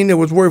a team that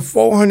was worth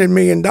 $400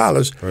 million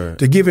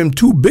to give him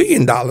 $2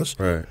 billion.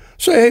 Right.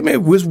 So, hey, man,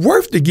 it was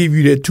worth to give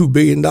you that $2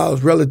 billion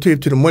relative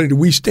to the money that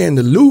we stand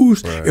to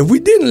lose if we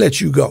didn't let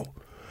you go.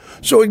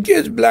 So it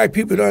gives black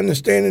people the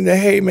understanding that,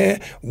 hey,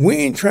 man, we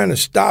ain't trying to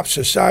stop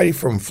society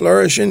from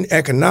flourishing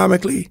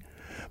economically,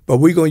 but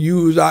we're going to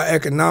use our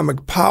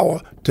economic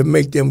power to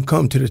make them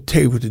come to the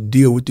table to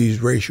deal with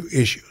these racial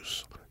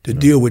issues, to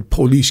deal with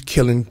police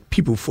killing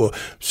people for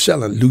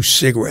selling loose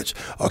cigarettes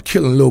or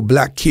killing little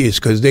black kids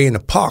because they in the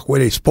park where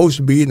they supposed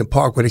to be in the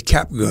park with a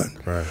cap gun.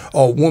 Right.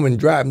 Or a woman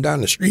driving down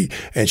the street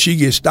and she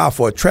gets stopped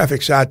for a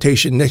traffic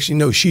citation. Next thing you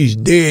know, she's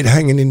dead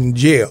hanging in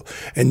jail.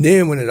 And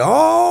then when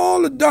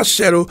all the dust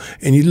settled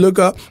and you look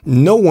up,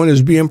 no one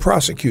is being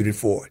prosecuted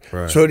for it.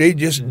 Right. So they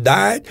just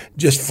died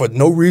just for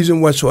no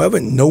reason whatsoever.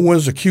 No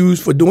one's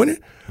accused for doing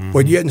it.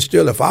 But yet and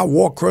still, if I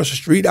walk across the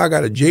street, I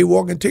got a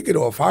jaywalking ticket,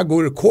 or if I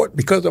go to court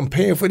because I'm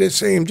paying for that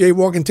same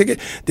jaywalking ticket,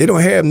 they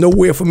don't have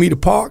nowhere for me to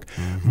park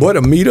but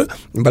a meter.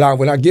 But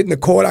when I get in the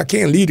court, I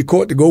can't leave the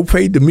court to go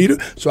pay the meter.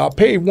 So I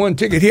paid one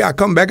ticket here, I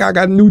come back, I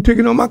got a new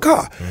ticket on my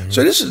car.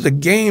 So this is the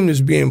game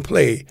that's being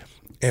played.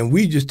 And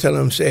we just tell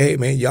them, say, hey,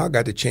 man, y'all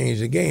got to change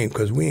the game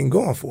because we ain't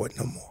going for it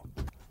no more.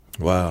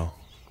 Wow.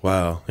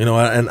 Wow. You know,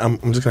 and I'm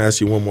just going to ask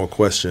you one more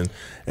question,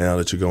 and I'll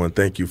let you go. And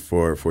thank you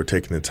for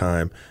taking the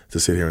time to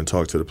sit here and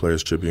talk to the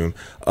Players Tribune.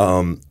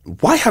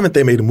 Why haven't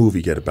they made a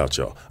movie yet about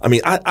y'all? I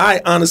mean,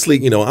 I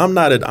honestly, you know, I'm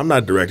not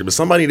a director, but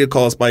somebody need to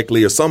call Spike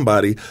Lee or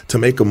somebody to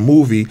make a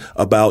movie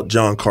about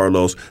John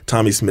Carlos,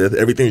 Tommy Smith,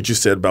 everything that you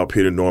said about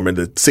Peter Norman,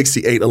 the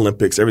 '68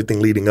 Olympics,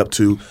 everything leading up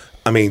to.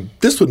 I mean,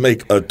 this would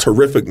make a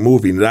terrific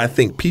movie that I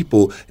think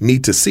people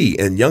need to see,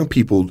 and young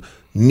people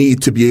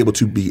need to be able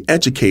to be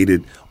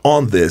educated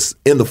on this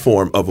in the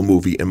form of a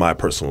movie, in my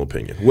personal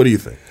opinion. What do you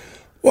think?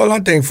 Well, I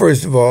think,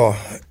 first of all,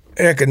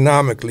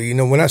 economically, you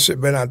know, when I sit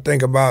back and I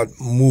think about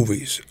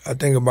movies, I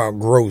think about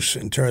gross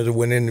in terms of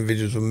what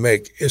individuals will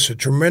make. It's a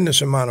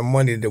tremendous amount of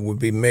money that would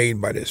be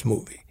made by this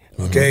movie.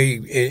 Okay,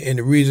 and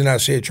the reason I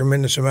say a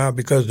tremendous amount,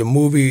 because the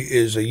movie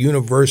is a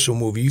universal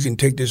movie. You can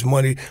take this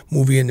movie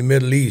in the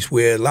Middle East,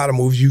 where a lot of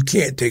movies you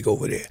can't take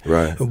over there.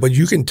 Right. But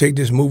you can take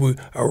this movie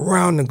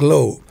around the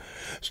globe.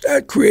 So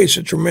that creates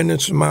a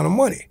tremendous amount of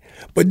money.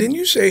 But then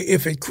you say,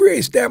 if it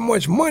creates that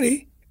much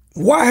money,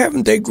 why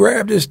haven't they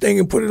grabbed this thing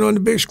and put it on the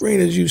big screen,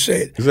 as you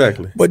said?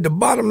 Exactly. But the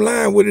bottom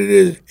line with it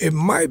is, it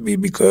might be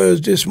because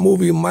this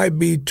movie might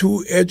be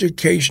too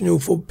educational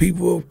for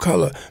people of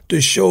color to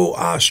show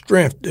our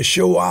strength, to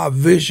show our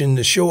vision,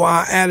 to show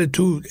our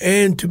attitude,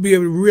 and to be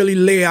able to really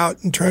lay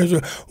out in terms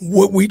of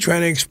what we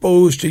trying to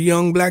expose to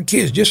young black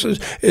kids. Just as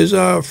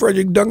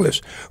Frederick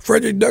Douglass.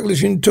 Frederick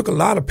Douglass, you know, took a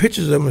lot of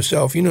pictures of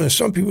himself. You know, and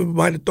some people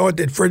might have thought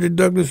that Frederick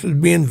Douglass was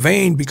being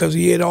vain because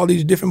he had all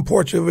these different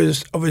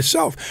portraits of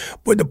himself.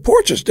 But the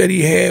portraits that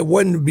he had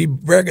wasn't to be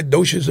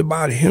braggadocious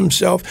about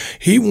himself.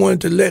 He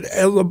wanted to let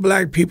other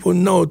black people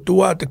know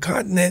throughout the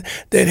continent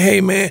that, hey,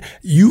 man,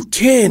 you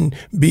can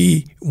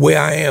be where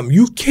I am.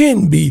 You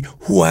can be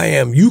who I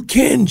am. You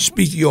can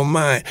speak your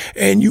mind,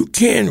 and you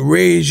can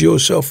raise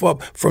yourself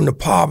up from the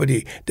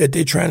poverty that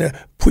they're trying to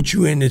put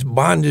you in, this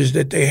bondage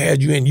that they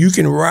had you in. You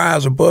can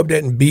rise above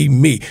that and be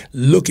me.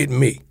 Look at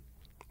me.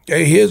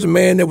 Okay, here's a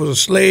man that was a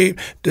slave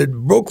that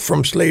broke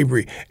from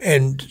slavery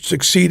and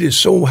succeeded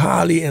so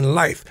highly in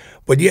life.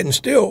 But yet and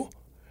still,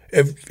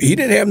 if he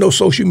didn't have no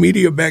social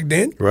media back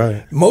then,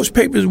 right, most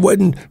papers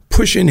wasn't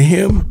pushing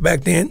him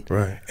back then,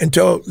 right,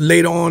 until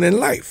later on in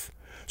life.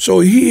 So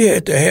he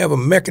had to have a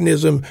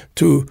mechanism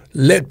to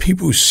let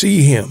people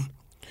see him.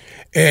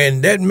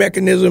 And that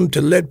mechanism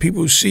to let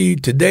people see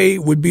today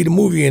would be the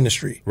movie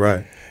industry.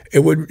 Right. It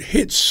would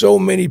hit so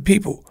many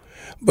people.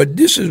 But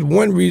this is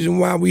one reason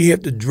why we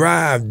have to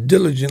drive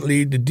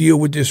diligently to deal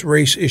with this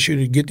race issue,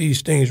 to get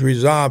these things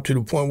resolved to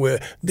the point where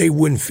they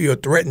wouldn't feel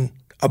threatened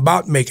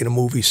about making a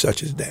movie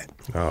such as that.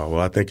 Oh, well,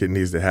 I think it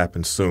needs to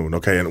happen soon.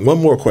 Okay, and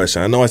one more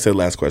question. I know I said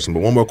last question,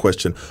 but one more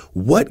question.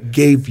 What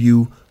gave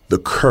you the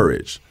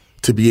courage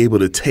to be able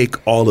to take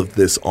all of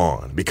this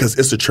on? Because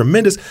it's a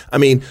tremendous, I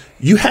mean,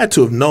 you had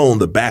to have known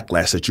the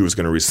backlash that you was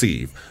going to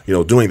receive, you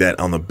know, doing that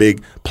on a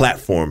big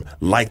platform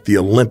like the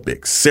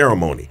Olympics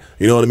ceremony.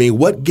 You know what I mean?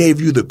 What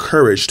gave you the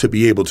courage to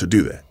be able to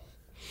do that?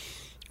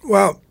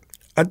 Well,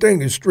 I think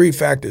there's three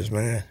factors,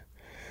 man.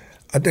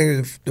 I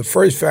think the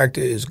first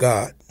factor is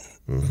God.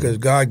 Because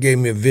God gave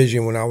me a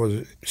vision when I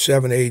was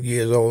 7, 8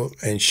 years old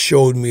and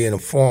showed me in a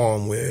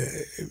form where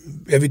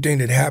everything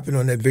that happened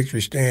on that victory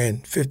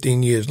stand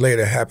 15 years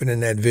later happened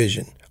in that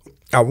vision.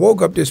 I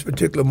woke up this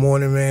particular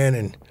morning, man,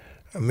 and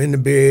I'm in the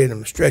bed,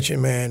 I'm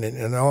stretching, man,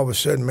 and all of a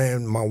sudden,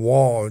 man, my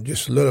wall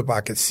just lit up.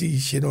 I could see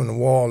shit on the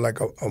wall like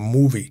a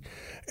movie.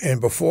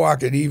 And before I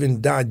could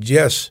even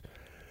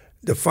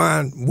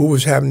define what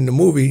was happening in the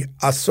movie,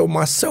 I saw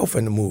myself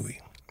in the movie.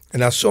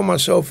 And I saw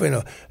myself in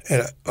an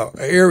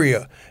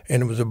area,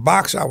 and it was a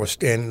box I was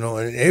standing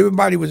on, and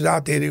everybody was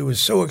out there. They was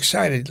so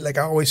excited. Like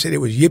I always said, it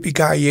was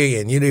yippee-ki-yay,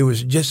 and it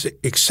was just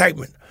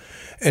excitement.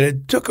 And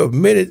it took a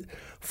minute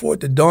for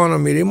it to dawn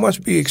on me. They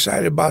must be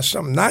excited about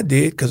something I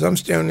did, because I'm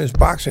standing in this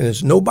box, and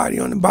there's nobody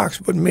on the box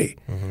but me.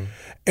 Mm-hmm.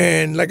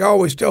 And like I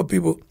always tell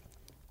people,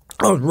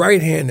 I was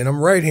right-handed. I'm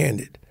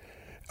right-handed.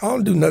 I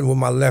don't do nothing with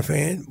my left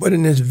hand, but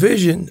in this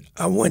vision,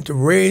 I went to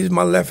raise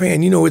my left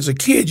hand. You know, as a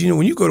kid, you know,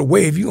 when you go to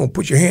wave, you're going to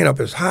put your hand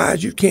up as high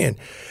as you can.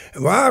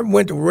 And I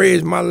went to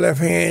raise my left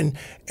hand,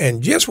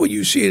 and just what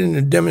you see it in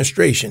the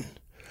demonstration,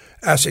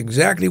 that's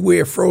exactly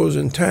where it froze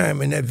in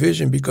time in that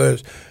vision,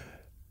 because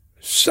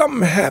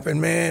something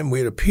happened, man,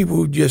 where the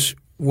people just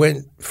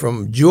went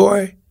from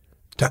joy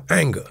to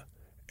anger.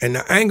 And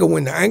the anger,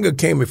 when the anger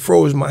came, it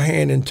froze my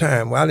hand in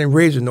time. Well, I didn't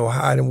raise it no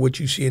higher than what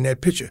you see in that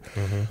picture.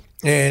 Mm-hmm.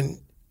 And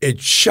it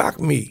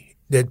shocked me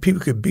that people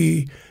could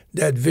be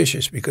that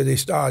vicious, because they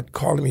started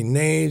calling me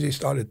names. They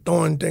started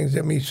throwing things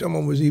at me.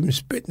 Someone was even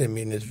spitting at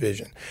me in this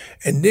vision.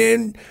 And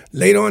then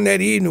later on that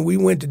evening, we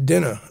went to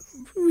dinner.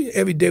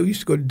 Every day we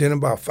used to go to dinner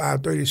about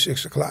 5:30,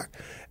 6 o'clock.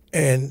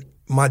 And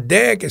my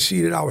dad could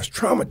see that I was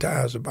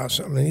traumatized about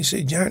something. And he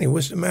said, Johnny,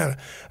 what's the matter?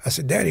 I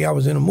said, Daddy, I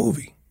was in a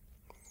movie.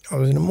 I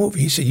was in a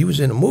movie. He said, you was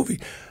in a movie?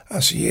 I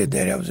said, yeah,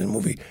 Daddy, I was in a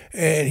movie.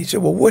 And he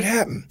said, well, what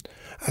happened?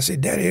 I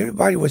said, Daddy,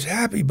 everybody was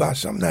happy about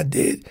something I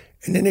did.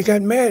 And then they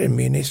got mad at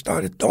me and they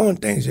started throwing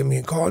things at me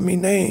and calling me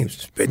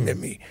names, spitting at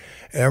me.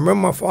 And I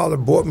remember my father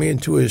brought me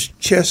into his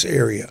chest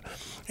area.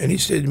 And he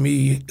said to me,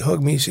 he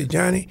hugged me, he said,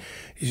 Johnny,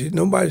 he said,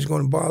 nobody's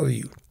going to bother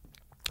you.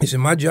 He said,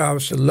 my job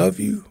is to love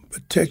you,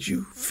 protect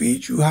you,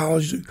 feed you,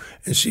 house you,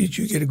 and see that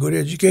you get a good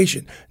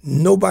education.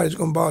 Nobody's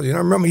going to bother you. And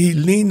I remember he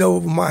leaned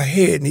over my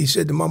head and he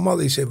said to my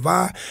mother, he said,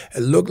 Vi,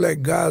 it looked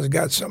like God's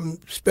got something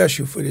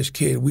special for this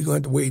kid. We're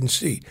going to have to wait and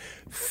see.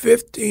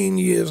 15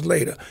 years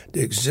later,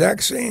 the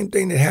exact same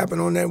thing that happened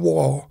on that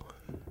wall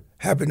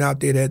happened out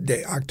there that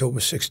day,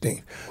 October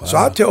 16th. Wow. So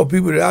I tell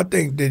people that I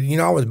think that,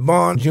 I was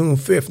born June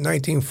 5th,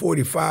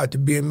 1945 to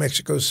be in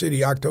Mexico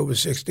City, October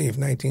 16th,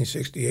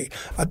 1968.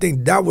 I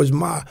think that was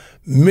my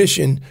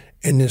mission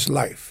in this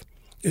life,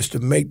 is to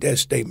make that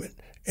statement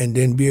and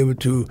then be able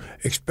to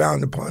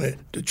expound upon it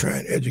to try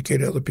and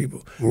educate other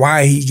people.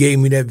 Why he gave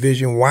me that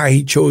vision, why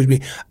he chose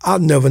me, I'll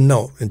never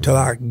know until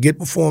I get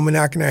before him and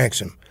I can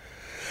ask him.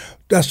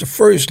 That's the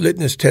first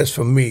litmus test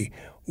for me,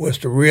 was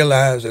to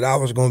realize that I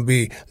was going to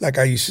be, like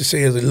I used to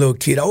say as a little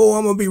kid, oh,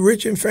 I'm going to be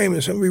rich and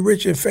famous. I'm going to be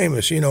rich and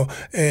famous,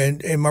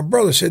 And my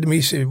brother said to me,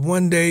 he said,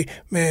 one day,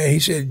 man, he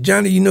said,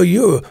 Johnny,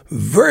 you're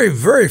very,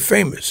 very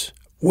famous.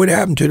 What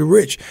happened to the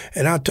rich?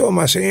 And I told him,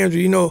 I said,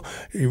 Andrew,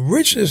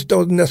 richness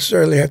don't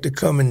necessarily have to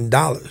come in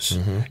dollars.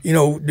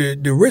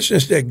 Mm-hmm. The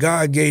richness that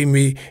God gave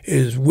me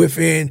is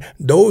within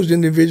those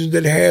individuals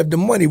that have the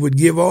money would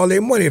give all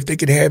their money if they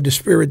could have the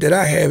spirit that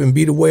I have and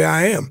be the way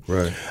I am.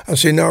 Right. I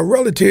said, now,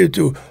 relative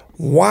to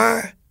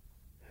why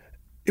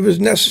it was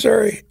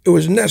necessary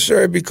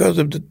because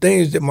of the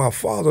things that my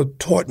father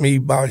taught me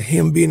about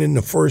him being in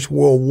the First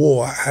World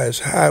War, as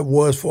how it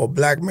was for a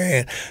black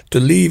man to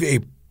leave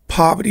a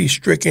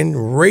poverty-stricken,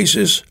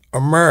 racist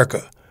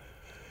America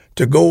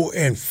to go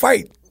and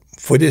fight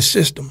for this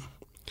system.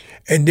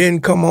 And then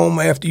come home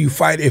after you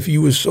fight, if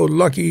you were so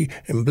lucky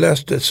and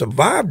blessed to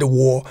survive the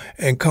war,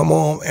 and come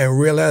home and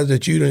realize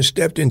that you done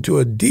stepped into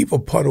a deeper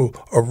puddle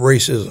of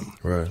racism.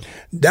 Right.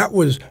 That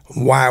was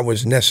why it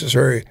was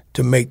necessary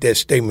to make that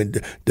statement.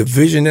 The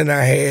vision that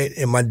I had,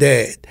 and my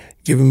dad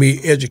giving me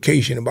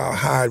education about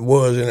how it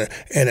was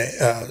in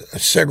a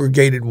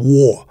segregated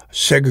war,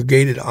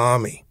 segregated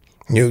army.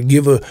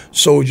 Give a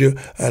soldier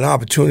an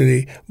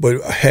opportunity,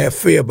 but have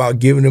fear about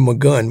giving him a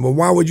gun. Well,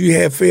 why would you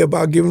have fear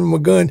about giving him a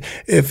gun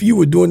if you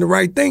were doing the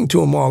right thing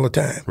to him all the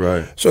time?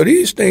 Right. So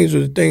these things are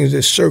the things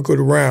that circled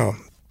around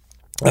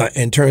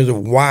in terms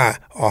of why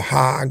or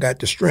how I got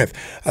the strength.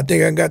 I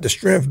think I got the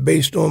strength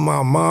based on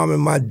my mom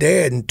and my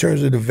dad in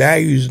terms of the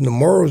values and the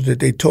morals that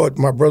they taught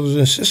my brothers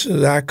and sisters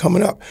that I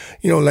coming up.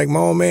 Like my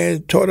old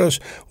man taught us,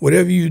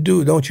 whatever you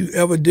do, don't you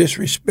ever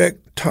disrespect,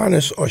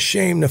 tarnish, or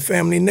shame the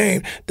family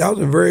name. That was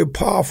a very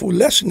powerful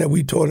lesson that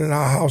we taught in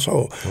our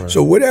household. Right.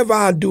 So whatever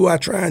I do, I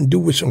try and do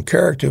with some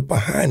character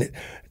behind it,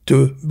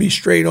 to be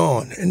straight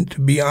on and to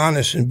be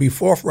honest and be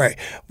forthright,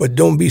 but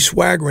don't be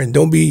swaggering,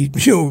 don't be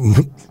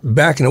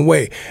backing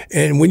away.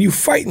 And when you're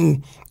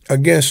fighting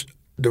against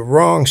the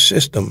wrong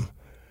system,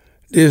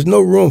 there's no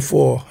room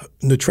for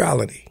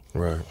neutrality.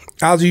 Right.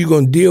 Either you're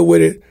going to deal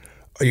with it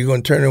or you're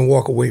going to turn and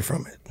walk away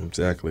from it.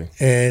 Exactly.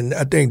 And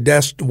I think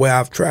that's the way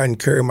I've tried and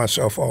carried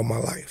myself all my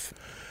life.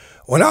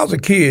 When I was a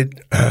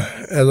kid,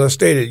 as I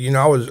stated,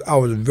 I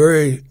was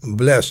very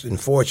blessed and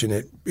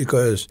fortunate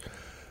because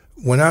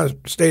when I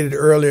stated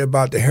earlier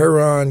about the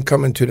heroin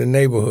coming to the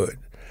neighborhood,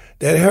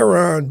 that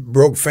heroin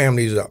broke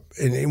families up.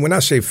 And when I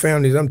say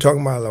families, I'm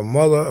talking about a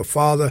mother, a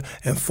father,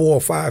 and 4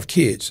 or 5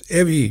 kids.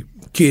 Every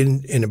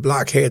kid in the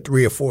block had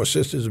 3 or 4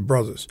 sisters or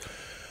brothers.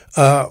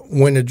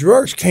 When the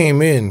drugs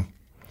came in,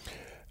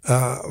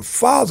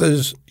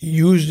 fathers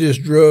used this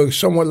drug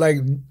somewhat like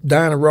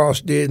Diana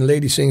Ross did in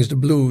Lady Sings the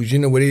Blues,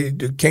 where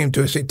they came to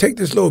her and said, take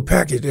this little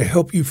package to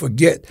help you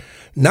forget,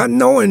 not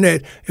knowing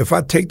that if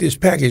I take this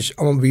package,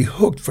 I'm going to be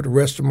hooked for the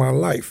rest of my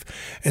life.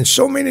 And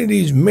so many of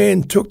these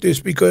men took this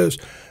because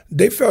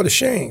they felt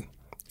ashamed.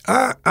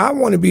 I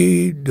want to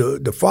be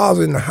the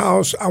father in the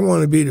house. I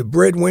want to be the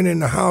breadwinner in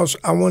the house.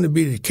 I want to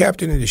be the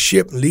captain of the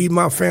ship and lead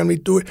my family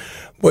through it.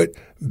 But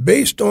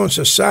based on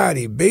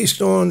society,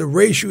 based on the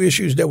racial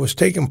issues that was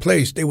taking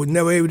place, they were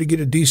never able to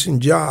get a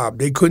decent job.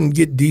 They couldn't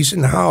get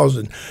decent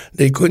housing.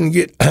 They couldn't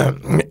get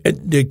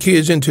their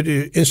kids into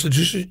the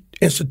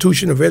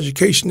institution of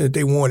education that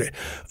they wanted,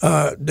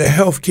 the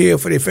health care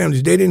for their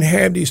families. They didn't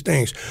have these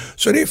things.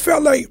 So they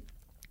felt like,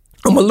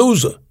 I'm a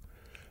loser.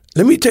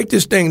 Let me take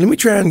this thing. Let me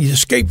try and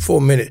escape for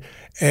a minute.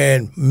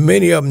 And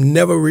many of them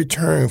never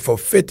returned for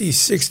 50,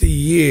 60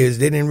 years.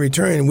 They didn't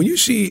return. And when you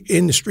see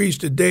in the streets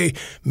today,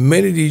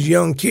 many of these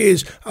young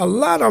kids, a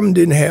lot of them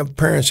didn't have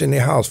parents in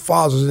their house,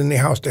 fathers in their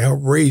house to help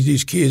raise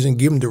these kids and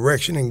give them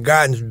direction and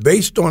guidance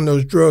based on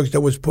those drugs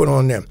that was put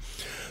on them.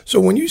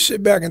 So when you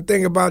sit back and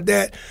think about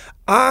that,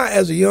 I,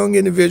 as a young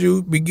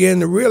individual,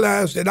 began to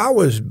realize that I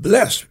was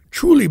blessed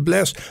truly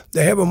blessed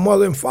to have a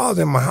mother and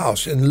father in my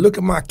house and look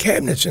at my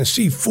cabinets and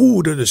see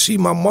food, or to see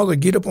my mother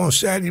get up on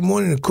Saturday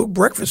morning and cook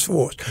breakfast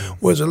for us,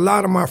 whereas a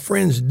lot of my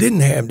friends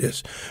didn't have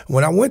this.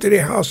 When I went to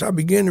their house, I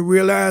began to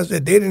realize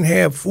that they didn't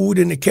have food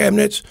in the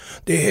cabinets.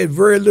 They had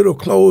very little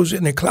clothes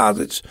in their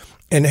closets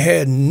and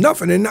had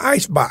nothing in the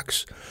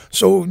icebox.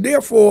 So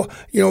therefore,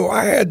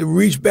 I had to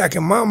reach back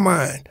in my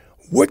mind.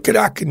 What could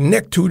I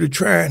connect to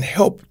try and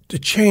help to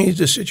change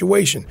the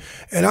situation?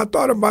 And I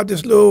thought about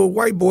this little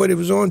white boy that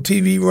was on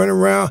TV running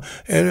around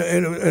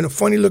in a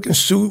funny-looking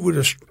suit with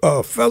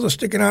a feather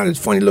sticking out of his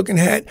funny-looking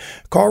hat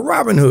called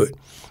Robin Hood.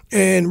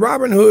 And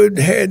Robin Hood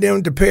had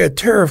them to pay a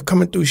tariff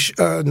coming through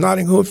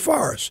Nottingham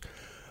Forest.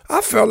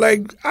 I felt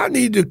like I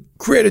needed to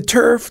create a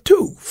tariff,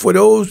 too, for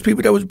those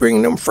people that was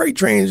bringing them freight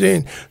trains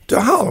in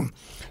to Harlem.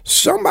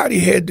 Somebody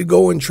had to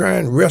go and try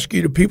and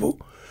rescue the people.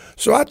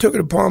 So I took it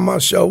upon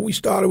myself. We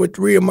started with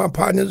 3 of my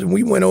partners, and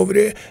we went over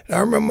there. And I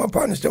remember my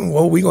partner saying,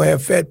 well, we're going to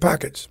have fat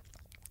pockets.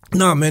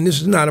 No, man,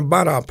 this is not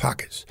about our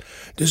pockets.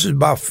 This is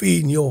about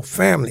feeding your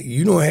family.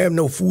 You don't have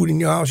no food in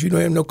your house. You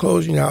don't have no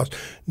clothes in your house.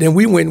 Then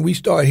we went and we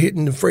started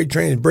hitting the freight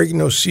trains, breaking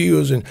those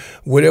seals and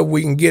whatever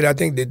we can get. I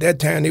think at that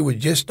time they were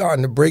just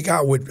starting to break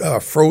out with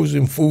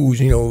frozen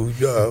foods,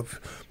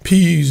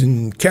 peas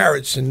and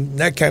carrots and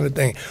that kind of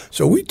thing.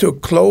 So we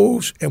took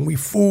clothes and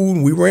food,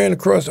 and we ran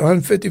across the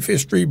 155th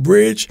Street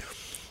Bridge,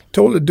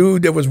 told the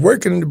dude that was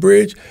working on the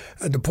bridge,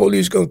 the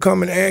police going to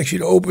come and ask you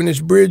to open this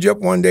bridge up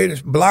one day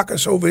to block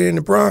us over here in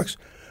the Bronx.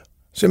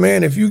 So,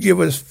 man, if you give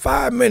us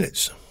 5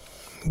 minutes,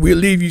 we'll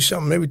leave you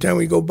something every time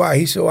we go by.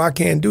 He said, I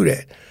can't do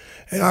that.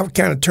 And I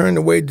kind of turned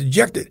away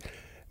dejected.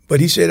 But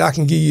he said, I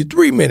can give you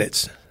 3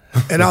 minutes.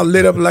 And I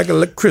lit up like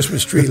a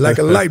Christmas tree, like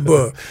a light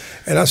bulb.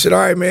 And I said, all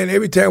right, man,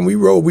 every time we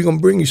roll, we're going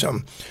to bring you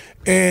something.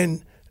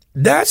 And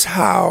that's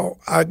how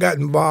I got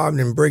involved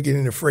in breaking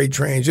into freight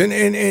trains.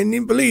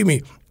 And believe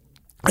me,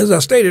 as I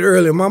stated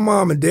earlier, my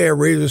mom and dad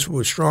raised us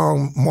with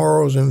strong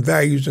morals and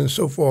values and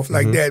so forth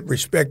like that,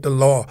 respect the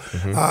law.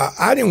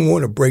 I didn't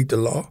want to break the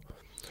law.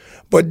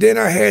 But then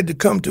I had to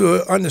come to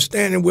an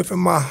understanding within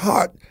my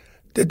heart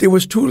that there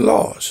was 2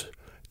 laws.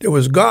 There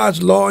was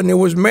God's law and there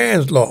was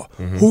man's law.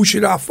 Who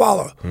should I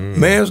follow?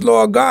 Man's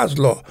law or God's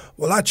law?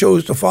 Well, I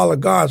chose to follow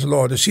God's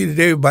law to see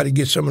that everybody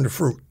gets some of the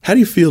fruit. How do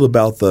you feel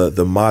about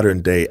the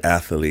modern day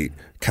athlete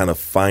kind of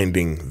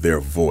finding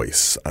their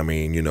voice? I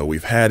mean,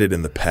 we've had it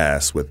in the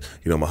past with,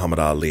 Muhammad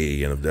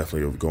Ali and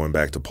definitely going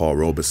back to Paul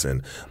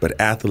Robeson, but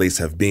athletes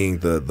have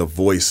been the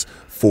voice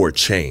for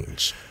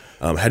change.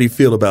 How do you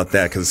feel about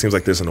that? Because it seems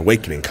like there's an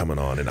awakening coming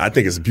on, and I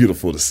think it's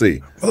beautiful to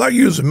see. Well, I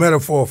use a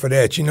metaphor for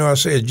that. I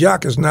say a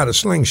jock is not a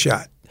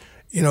slingshot.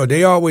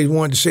 They always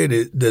wanted to say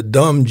the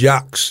dumb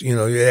jocks.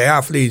 The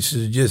athletes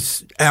is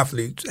just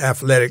athletes,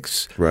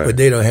 athletics, right, but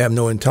they don't have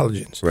no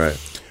intelligence. Right.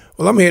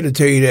 Well, I'm here to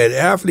tell you that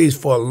athletes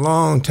for a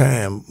long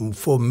time,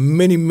 for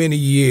many, many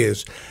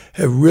years,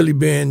 have really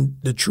been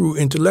the true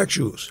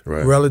intellectuals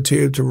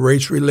relative to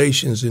race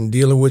relations and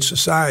dealing with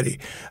society.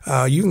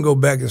 You can go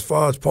back as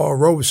far as Paul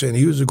Robeson.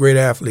 He was a great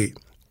athlete.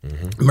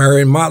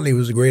 Marion Motley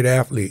was a great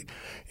athlete.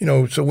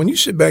 So when you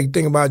sit back and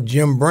think about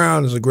Jim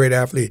Brown as a great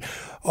athlete,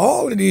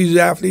 all of these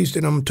athletes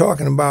that I'm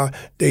talking about,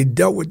 they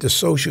dealt with the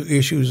social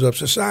issues of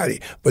society,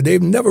 but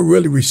they've never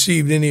really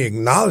received any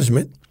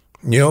acknowledgement.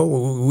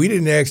 We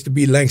didn't ask to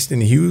be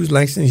Langston Hughes.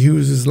 Langston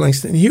Hughes is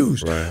Langston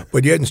Hughes. Right.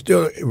 But yet and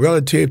still,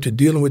 relative to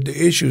dealing with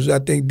the issues, I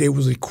think they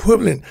was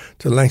equivalent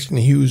to Langston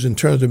Hughes in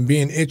terms of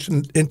being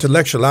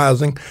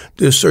intellectualizing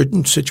the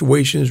certain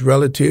situations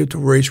relative to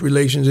race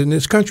relations in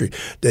this country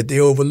that they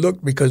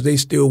overlooked because they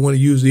still want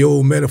to use the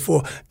old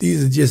metaphor.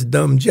 These are just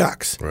dumb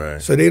jocks.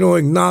 Right. So they don't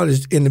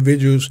acknowledge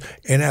individuals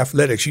in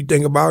athletics. You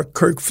think about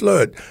Kirk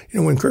Flood.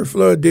 When Kirk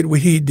Flood did what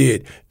he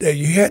did, that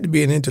you had to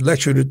be an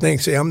intellectual to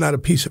say, I'm not a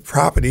piece of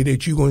property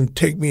that you're going to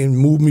take me and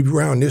move me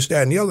around this,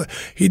 that, and the other.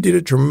 He did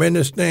a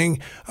tremendous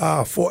thing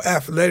for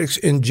athletics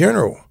in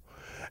general.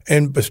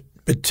 And in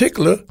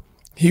particular,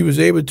 he was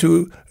able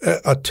to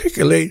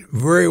articulate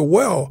very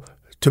well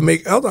to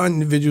make other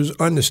individuals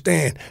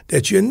understand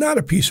that you're not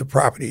a piece of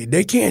property.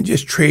 They can't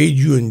just trade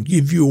you and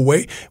give you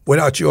away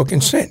without your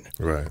consent,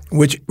 right,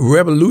 which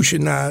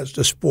revolutionized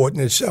the sport in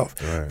itself.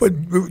 Right. But,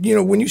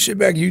 when you sit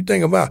back and you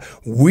think about,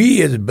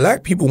 we as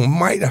black people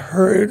might have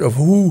heard of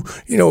who,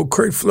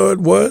 Kirk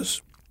Flood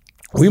was.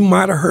 We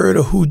might have heard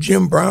of who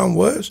Jim Brown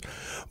was,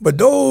 but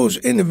those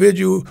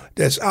individuals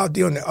that's out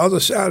there on the other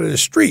side of the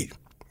street,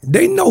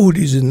 they know who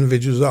these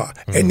individuals are,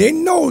 and they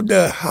know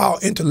how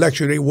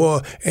intellectual they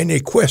were in their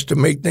quest to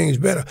make things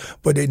better,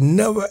 but they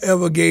never,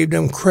 ever gave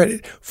them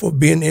credit for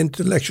being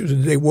intellectuals that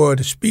they were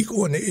to speak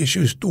on the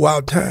issues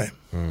throughout time.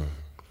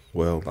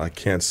 Well, I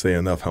can't say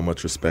enough how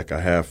much respect I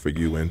have for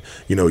you. And,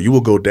 you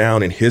will go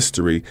down in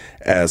history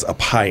as a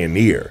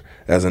pioneer,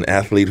 as an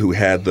athlete who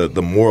had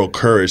the moral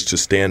courage to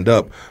stand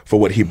up for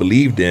what he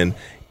believed in,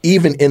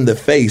 even in the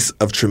face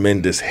of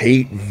tremendous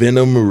hate,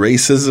 venom,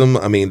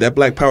 racism. I mean, that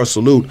Black Power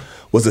salute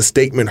was a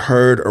statement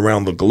heard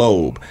around the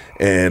globe.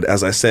 And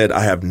as I said,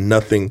 I have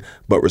nothing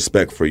but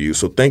respect for you.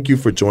 So thank you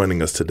for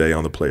joining us today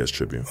on the Players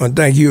Tribune. Well,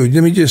 thank you.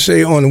 Let me just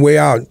say on the way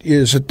out,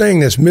 it's a thing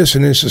that's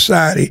missing in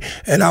society,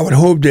 and I would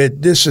hope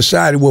that this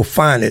society will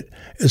find it.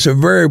 It's a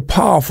very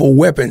powerful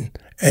weapon,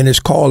 and it's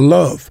called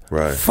love.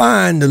 Right.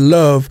 Find the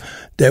love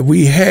that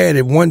we had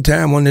at one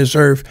time on this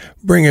earth,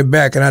 bring it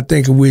back, and I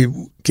think we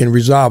can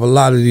resolve a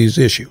lot of these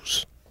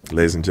issues.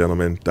 Ladies and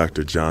gentlemen,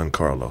 Dr. John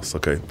Carlos.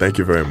 Okay, thank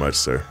you very much,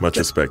 sir. Much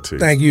respect to you.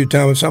 Thank you,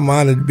 Thomas. I'm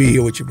honored to be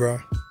here with you, bro.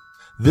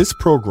 This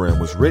program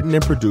was written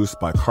and produced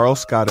by Carl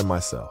Scott and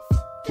myself,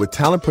 with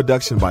talent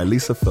production by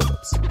Lisa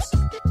Phillips.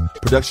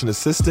 Production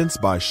assistance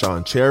by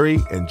Sean Cherry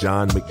and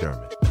John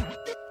McDermott.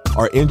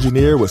 Our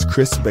engineer was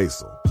Chris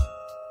Basil.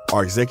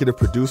 Our executive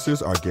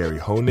producers are Gary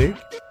Honig,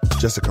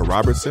 Jessica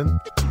Robertson,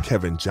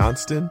 Kevin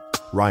Johnston,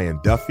 Ryan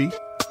Duffy,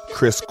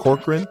 Chris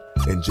Corcoran,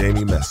 and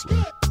Jamie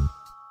Messler.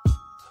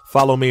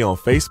 Follow me on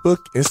Facebook,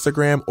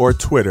 Instagram, or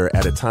Twitter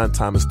at Etan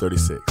Thomas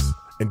 36.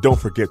 And don't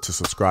forget to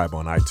subscribe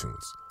on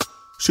iTunes.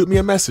 Shoot me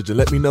a message and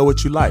let me know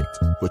what you liked,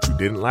 what you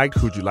didn't like,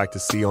 who'd you like to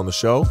see on the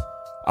show.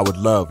 I would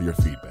love your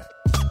feedback.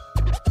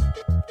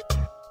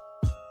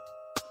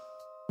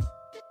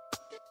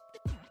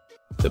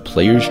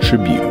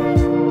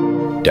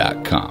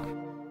 ThePlayersTribune.com